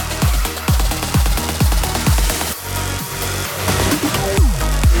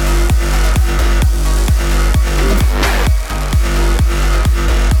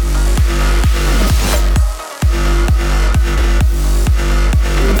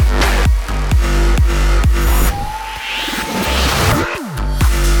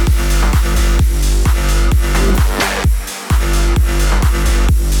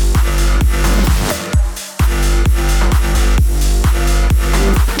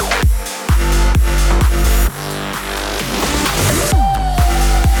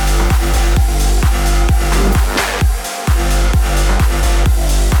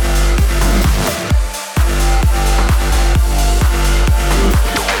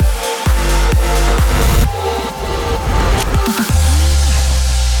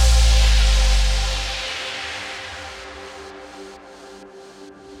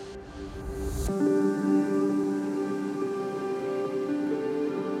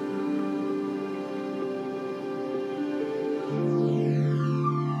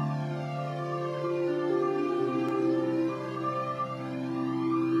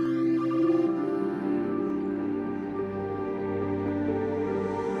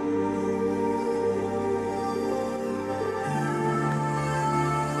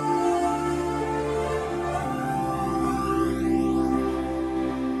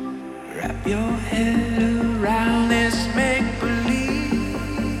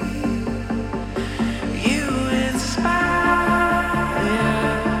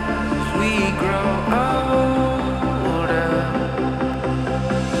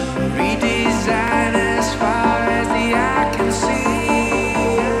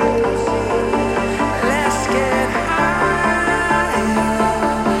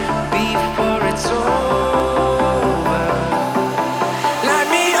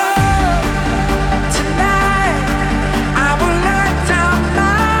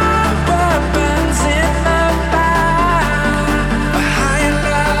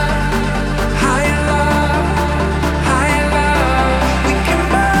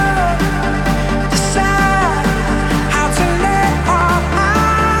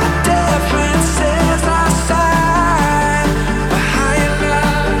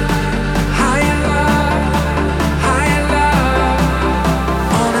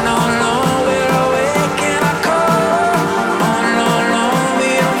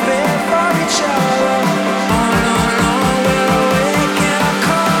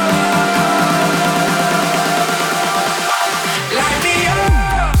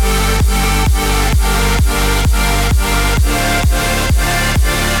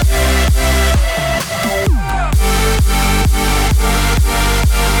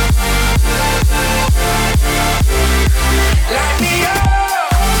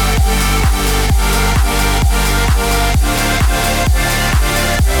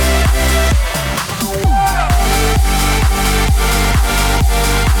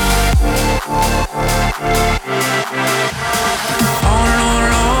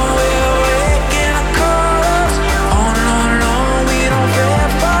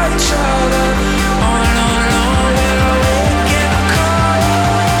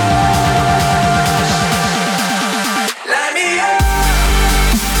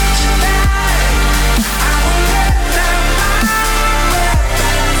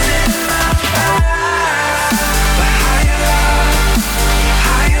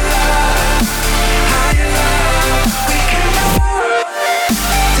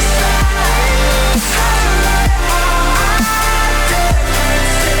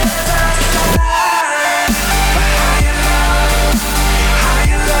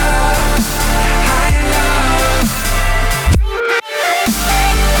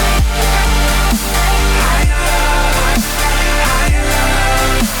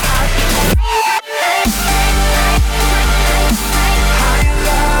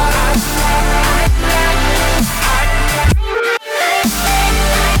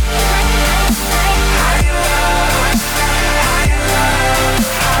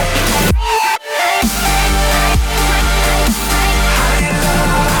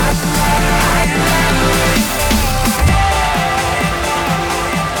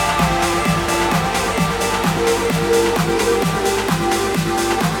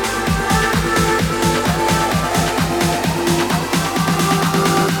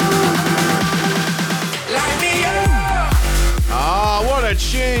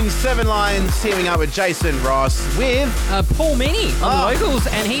 7 Lions teaming up with Jason Ross with Paul Meany on the vocals,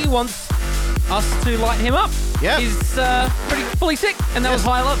 and he wants us to light him up. Yep. He's pretty fully sick, and that was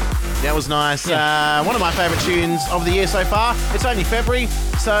High Love. That was nice. One of my favourite tunes of the year so far. It's only February,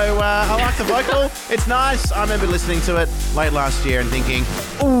 so I like the vocal. It's nice. I remember listening to it late last year and thinking,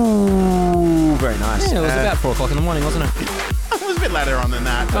 ooh, very nice. Yeah, it was about 4 o'clock in the morning, wasn't it? It was a bit later on than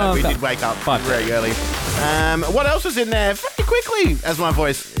that, but we did wake up very early. What else was in there? Very quickly, as my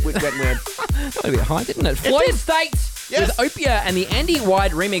voice went weird. Got a bit high, didn't it? Flowstate with Opia and the Andy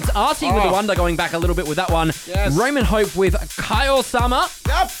Wide remix. Arty with the Wonder going back a little bit with that one. Yes. Roman Hope with Kaiosama.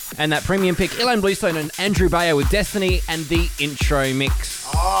 Yep. And that premium pick, Ilan Bluestone and Andrew Bayer with Destiny and the intro mix.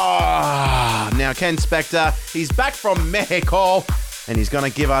 Now Ken Spector, he's back from Mexico, and he's going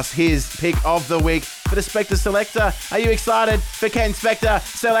to give us his pick of the week for the Spector Selector. Are you excited for Ken Spector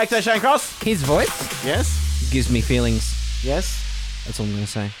Selector, Shane Cross? His voice Yes. gives me feelings. Yes. That's all I'm going to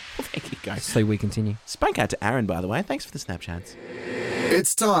say. Well, thank you, guys. So we continue. Spank out to Aaron, by the way. Thanks for the Snapchats.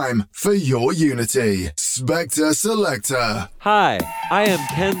 It's time for your Unity Spector Selector. Hi, I am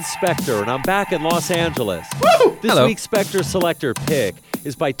Ken Spector, and I'm back in Los Angeles. Woo! This Hello. week's Spector Selector pick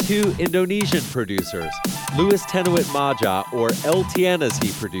is by 2 Indonesian producers, Louis Tenuit Maja, or LTN as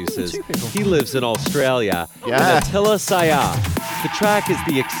he produces. 2 people. He lives in Australia. Yeah. And Attila Syah. The track is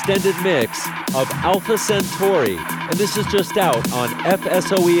the extended mix of Alpha Centauri, and this is just out on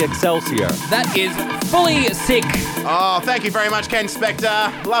FSOE Excelsior. That is fully sick. Oh, thank you very much, Ken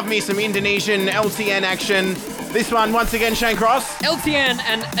Spector. Love me some Indonesian LTN action. This one, once again, Shane Cross. LTN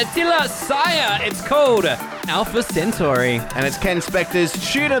and Attila Syah. It's called Alpha Centauri. And it's Ken Spector's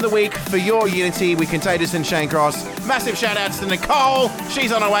Tune of the Week for your Unity with Contagious and Shane Cross. Massive shout outs to Nicole.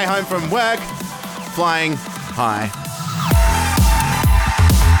 She's on her way home from work, flying high.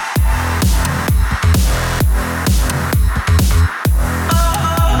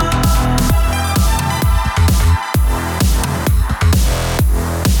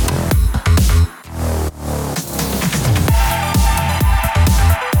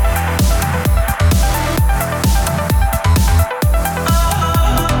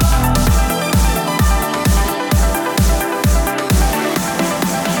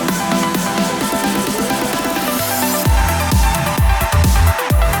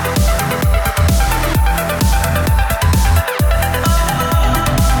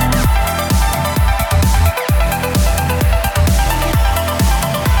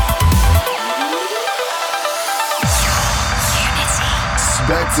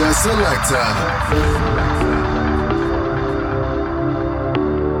 Spector Selector.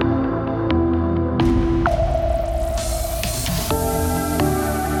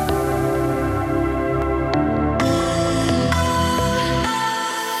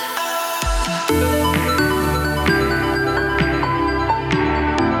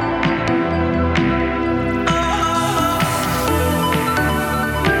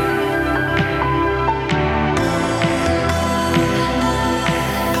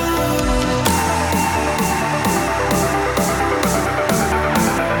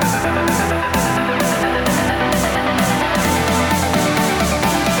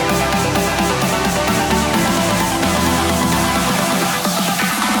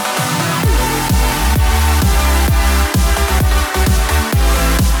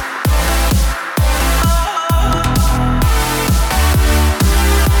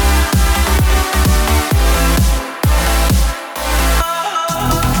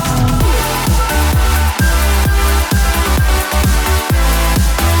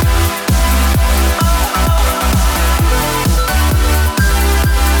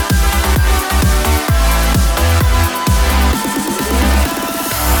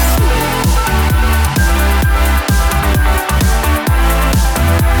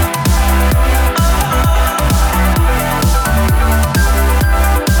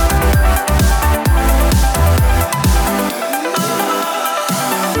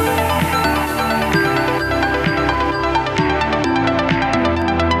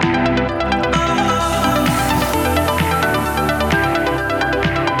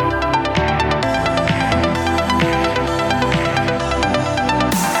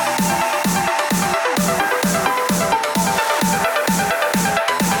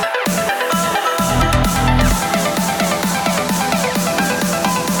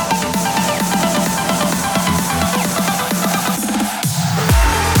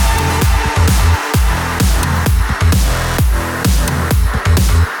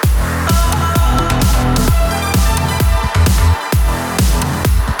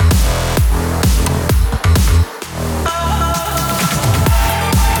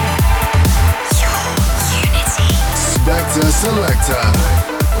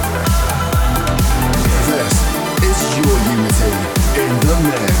 Selector. unity in the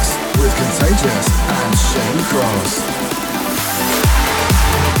mix with Contagious and Shane Cross.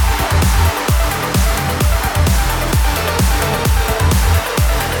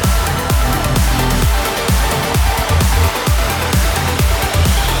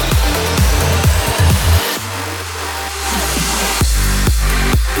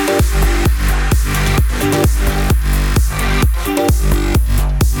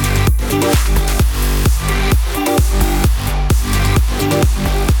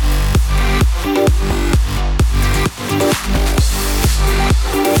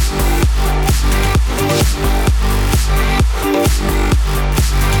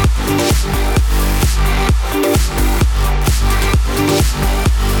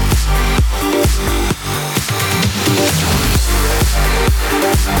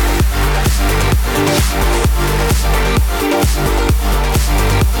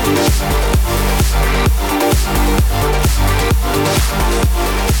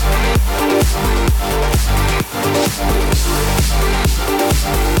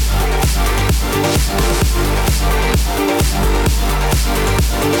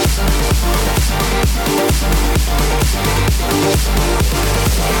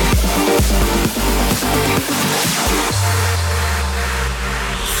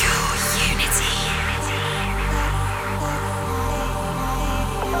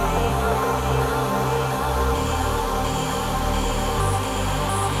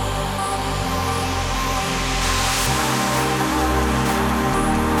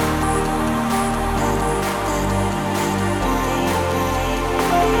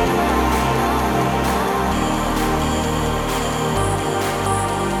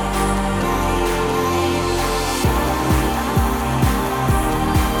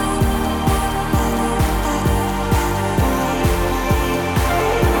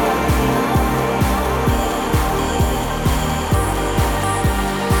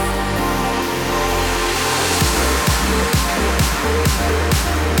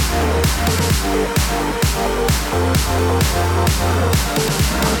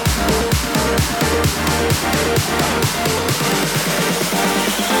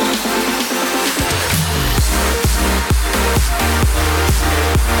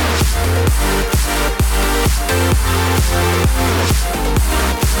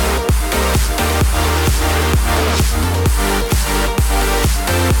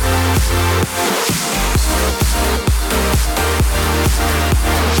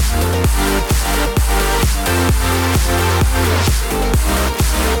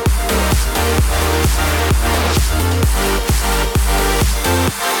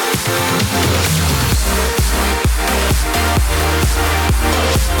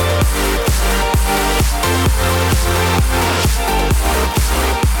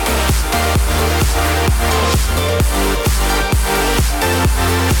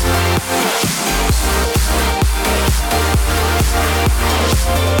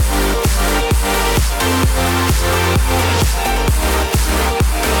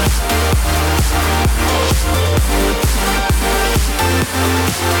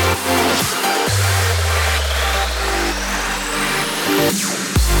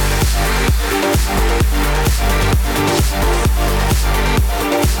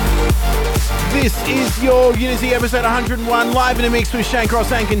 This is your Unity episode 101, live in a mix with Shane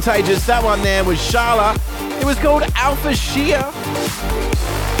Cross and Contagious. That one there was SCHALA. It was called Alpha Shear.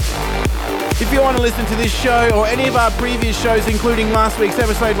 If you want to listen to this show or any of our previous shows, including last week's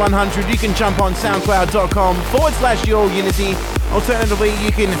episode 100, you can jump on soundcloud.com/yourunity. Alternatively,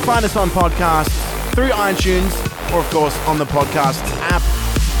 you can find us on podcasts through iTunes or, of course, on the podcast app.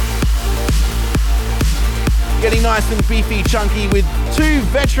 Getting nice and beefy, chunky with two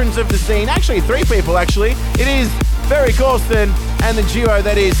veterans of the scene. Actually, three people, actually. It is Ferry, Corsten, and the duo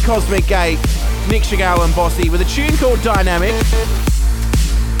that is Cosmic Gate, Nick Chagall and Bossy, with a tune called Dynamic.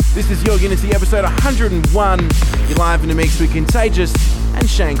 This is your Unity episode 101. You're live in a mix with Contagious and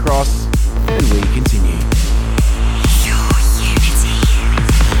Shane Cross, and we continue. Your Unity.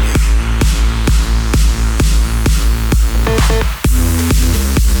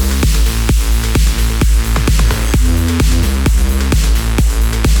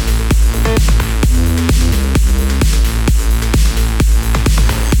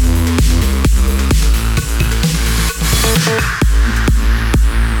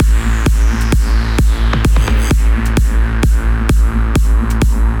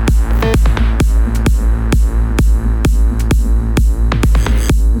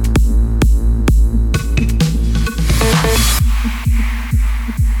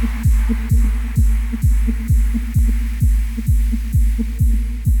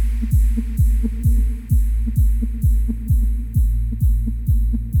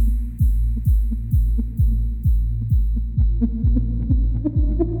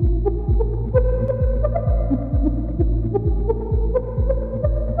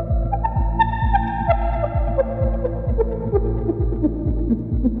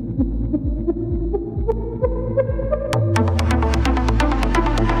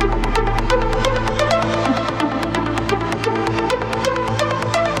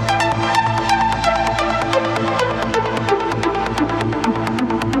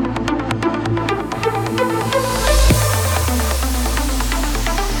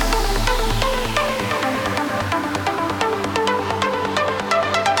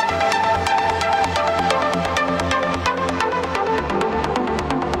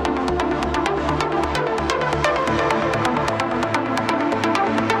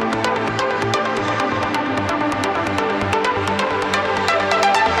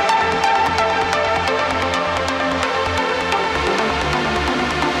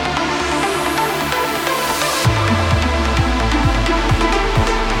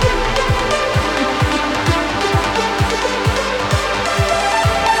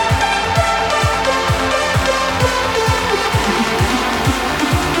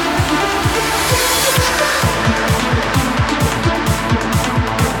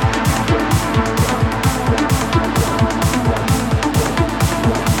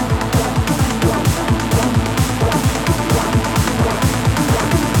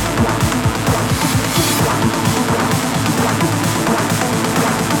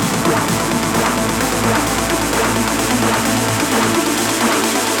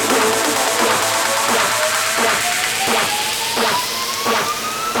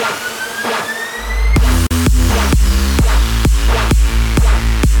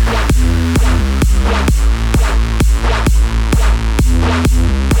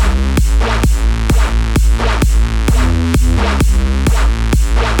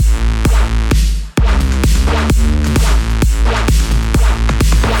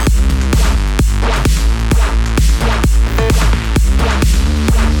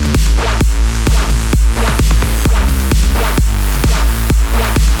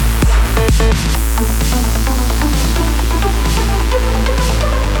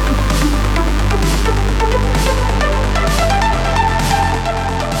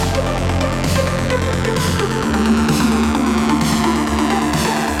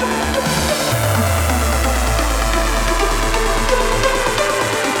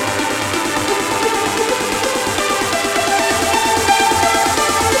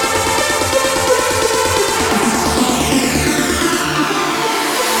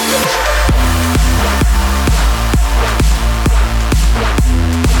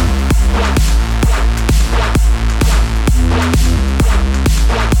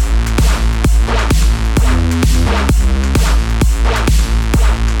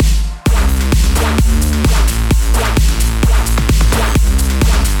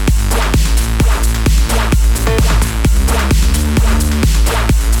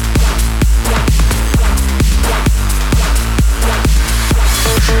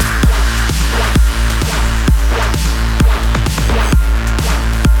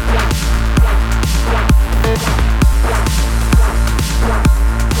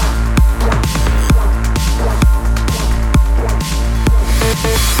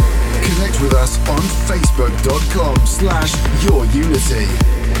 unity.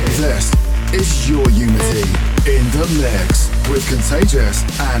 This is your unity in the mix with Contagious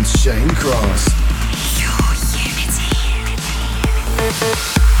and Shane Cross. Your unity.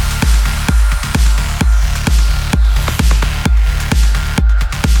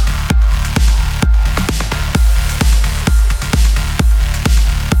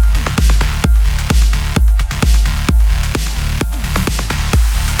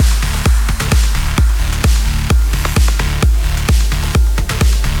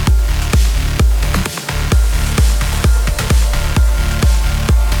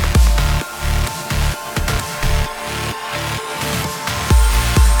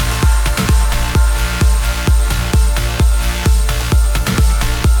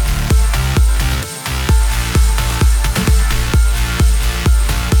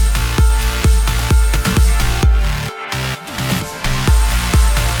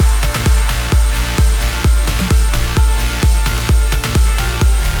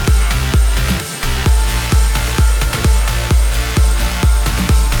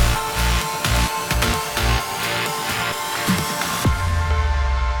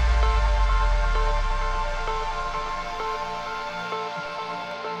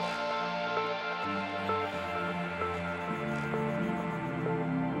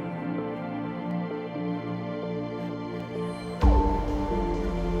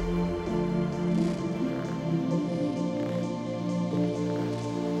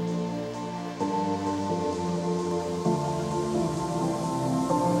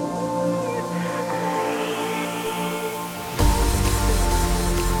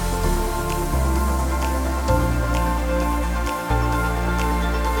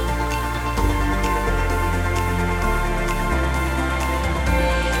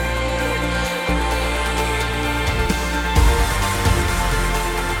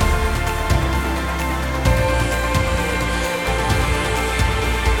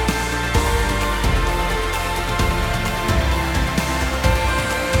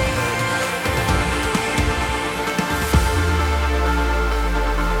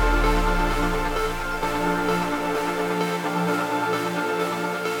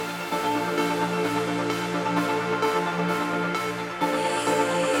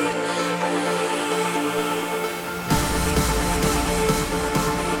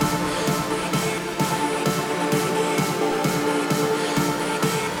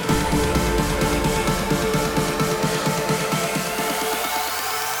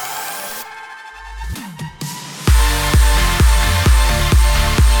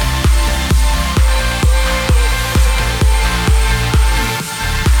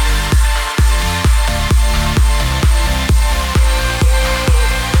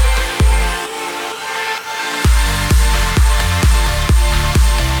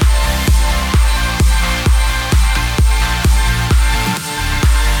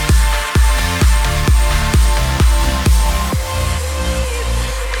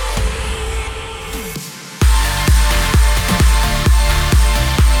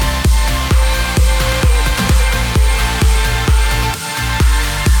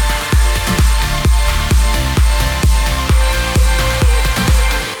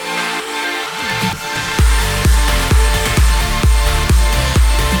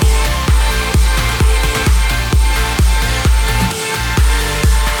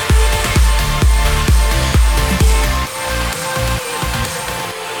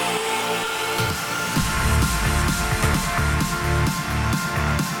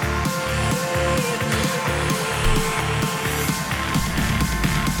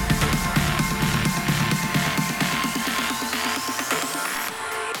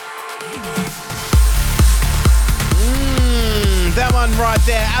 one right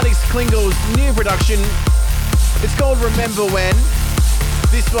there, Alex Klingle's new production. It's called Remember When.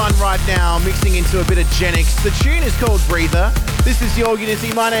 This one right now mixing into a bit of Genix. The tune is called Breather. This is your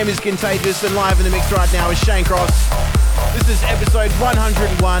Unity. My name is Contagious, and live in the mix right now is Shane Cross. This is episode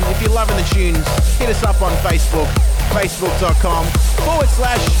 101. If you're loving the tunes, hit us up on Facebook,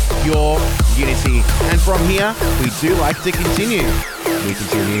 facebook.com/your Unity. And from here, we do like to continue. We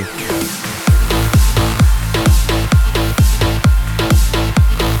continue.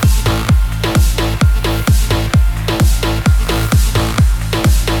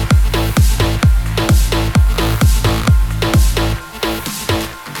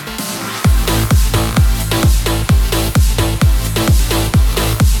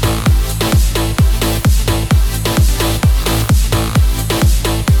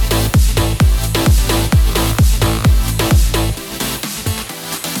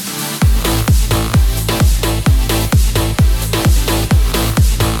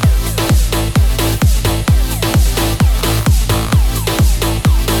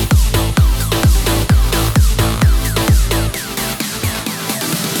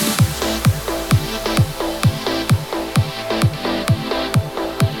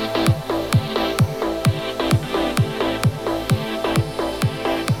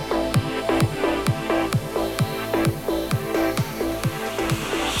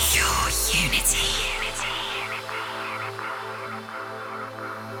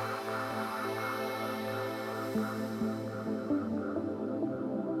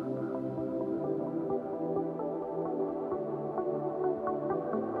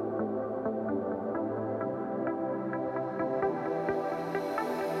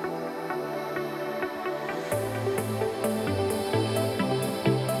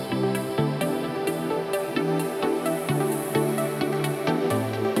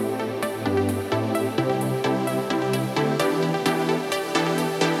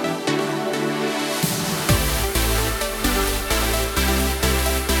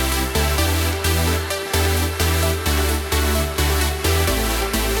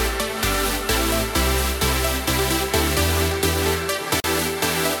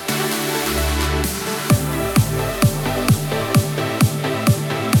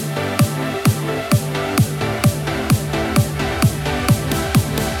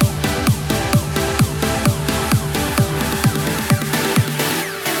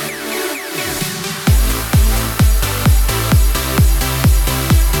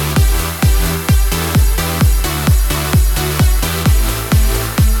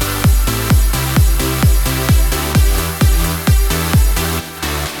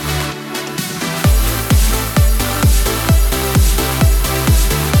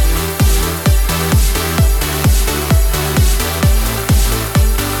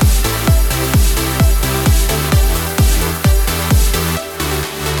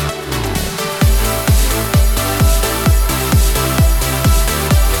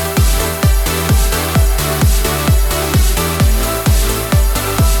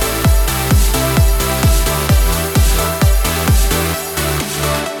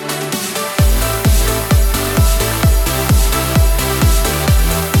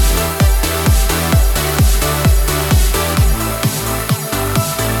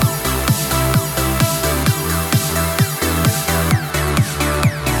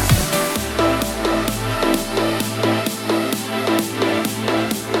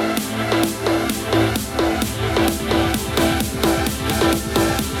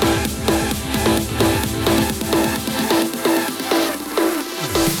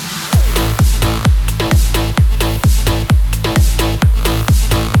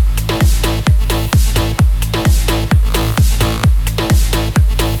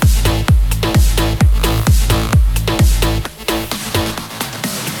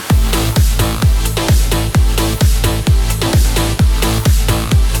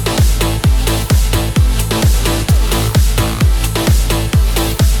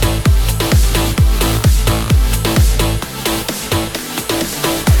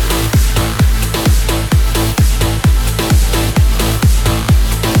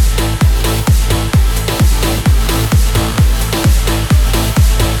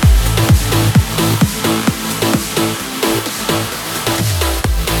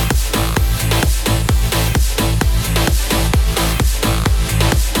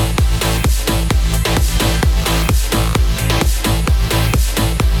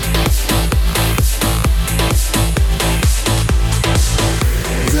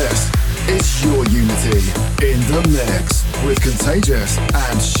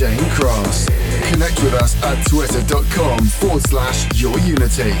 Shane Cross. Connect with us at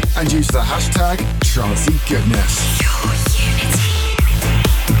twitter.com/yourunity and use the hashtag TrancyGoodness.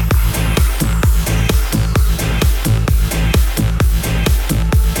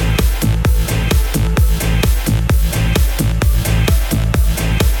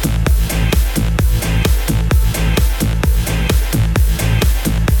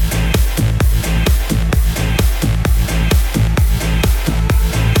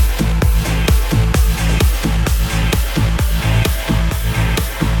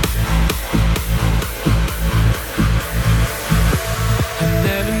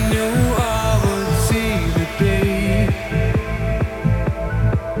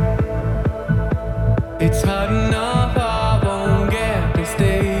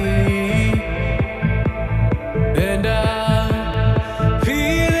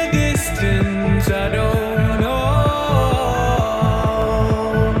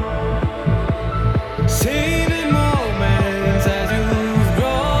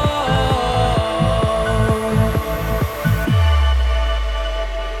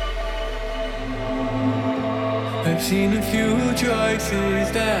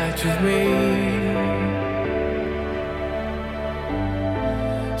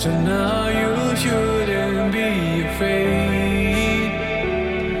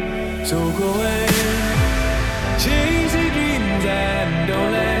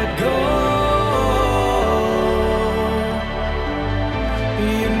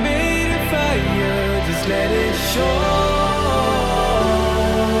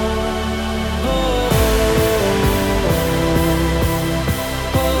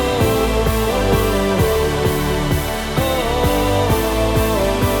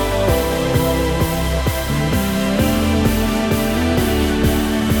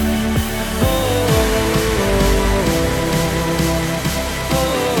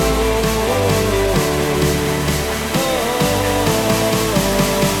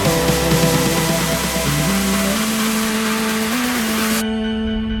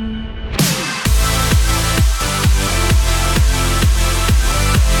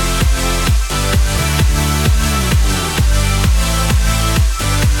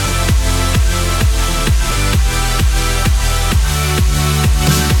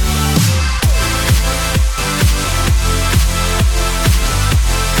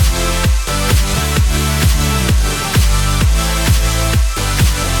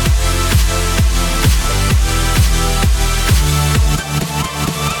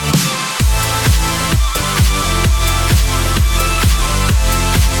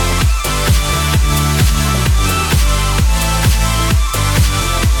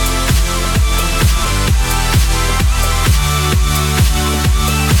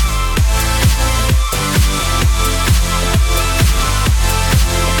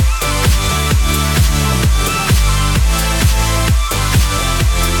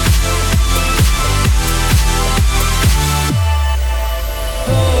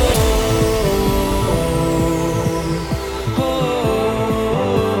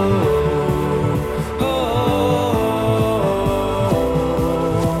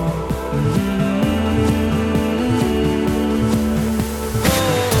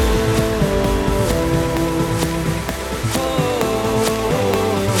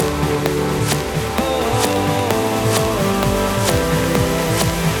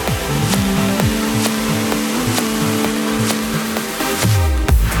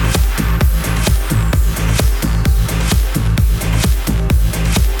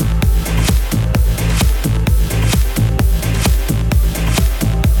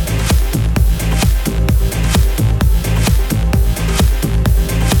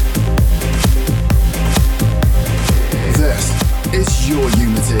 Your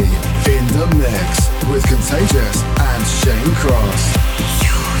unity. Contagious and Shane Cross.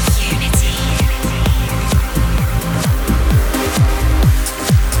 Your unity.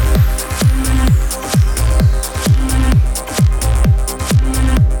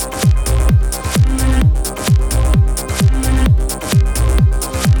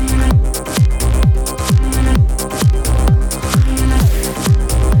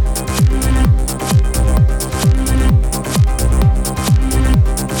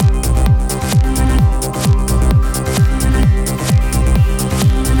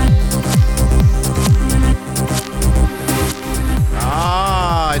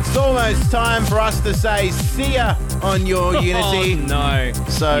 Time for us to say Syah on your Unity. Oh, no.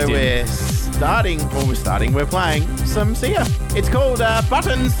 So we're playing some Syah. It's called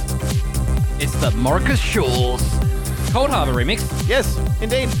Buttons. It's the Marcus Shores Cold Harbour remix. Yes,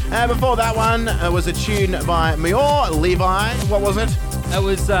 indeed. Before that one was a tune by Maor, Levi. What was it? That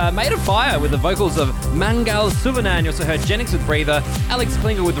was Made of Fire with the vocals of Mangal Suvanan. You also heard Genix with Breather, Alex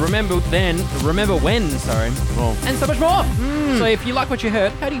Klingle with Remember When, and so much more. So if you like what you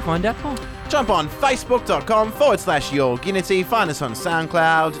heard, how do you find out more? Jump on facebook.com/YourUnity. Find us on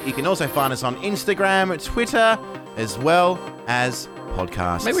SoundCloud. You can also find us on Instagram, Twitter, as well as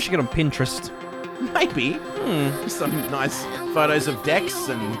podcasts. Maybe we should get on Pinterest. Maybe. Some nice photos of decks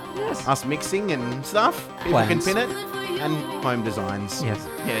and us mixing and stuff. People can pin it. And home designs.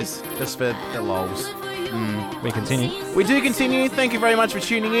 Yes, just for the lols. We continue. We do continue. Thank you very much for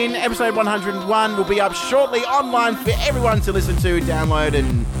tuning in. Episode 101 will be up shortly online for everyone to listen to, download,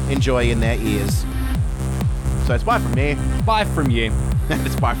 and enjoy in their ears. So it's bye from me. Bye from you.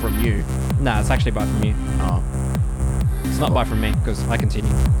 It's bye from you. No, it's actually bye from you. Oh. It's not bye from me, because I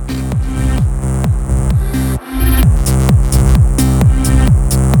continue.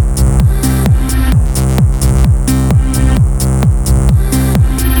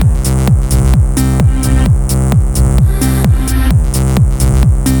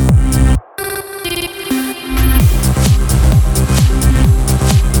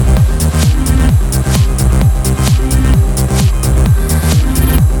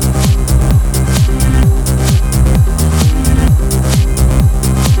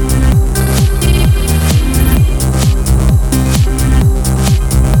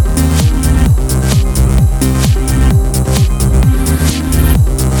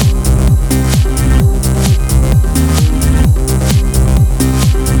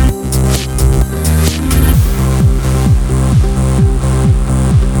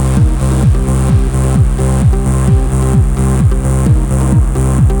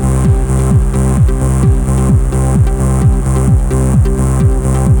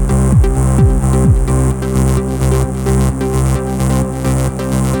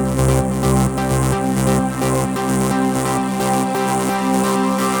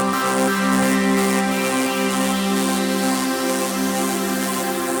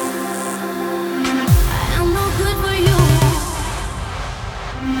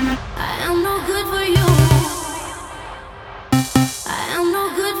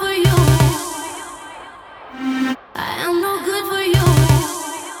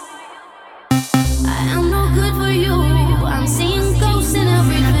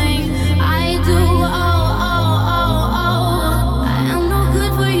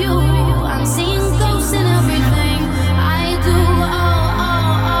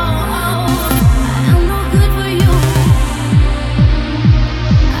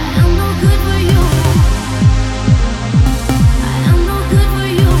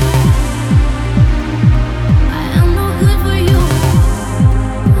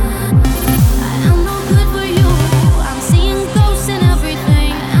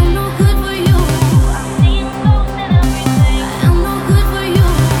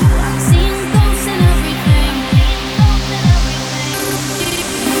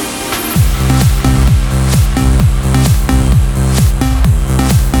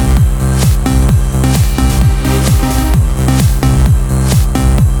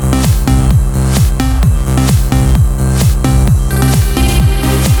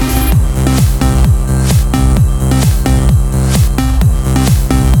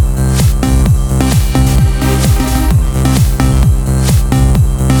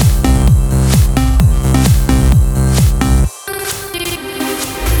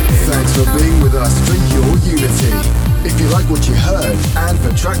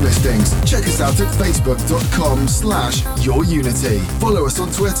 Out at facebook.com/YourUnity. Follow us on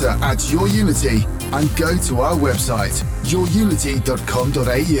Twitter at YourUnity and go to our website,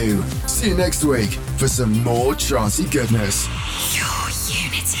 yourunity.com.au. See you next week for some more trancey goodness.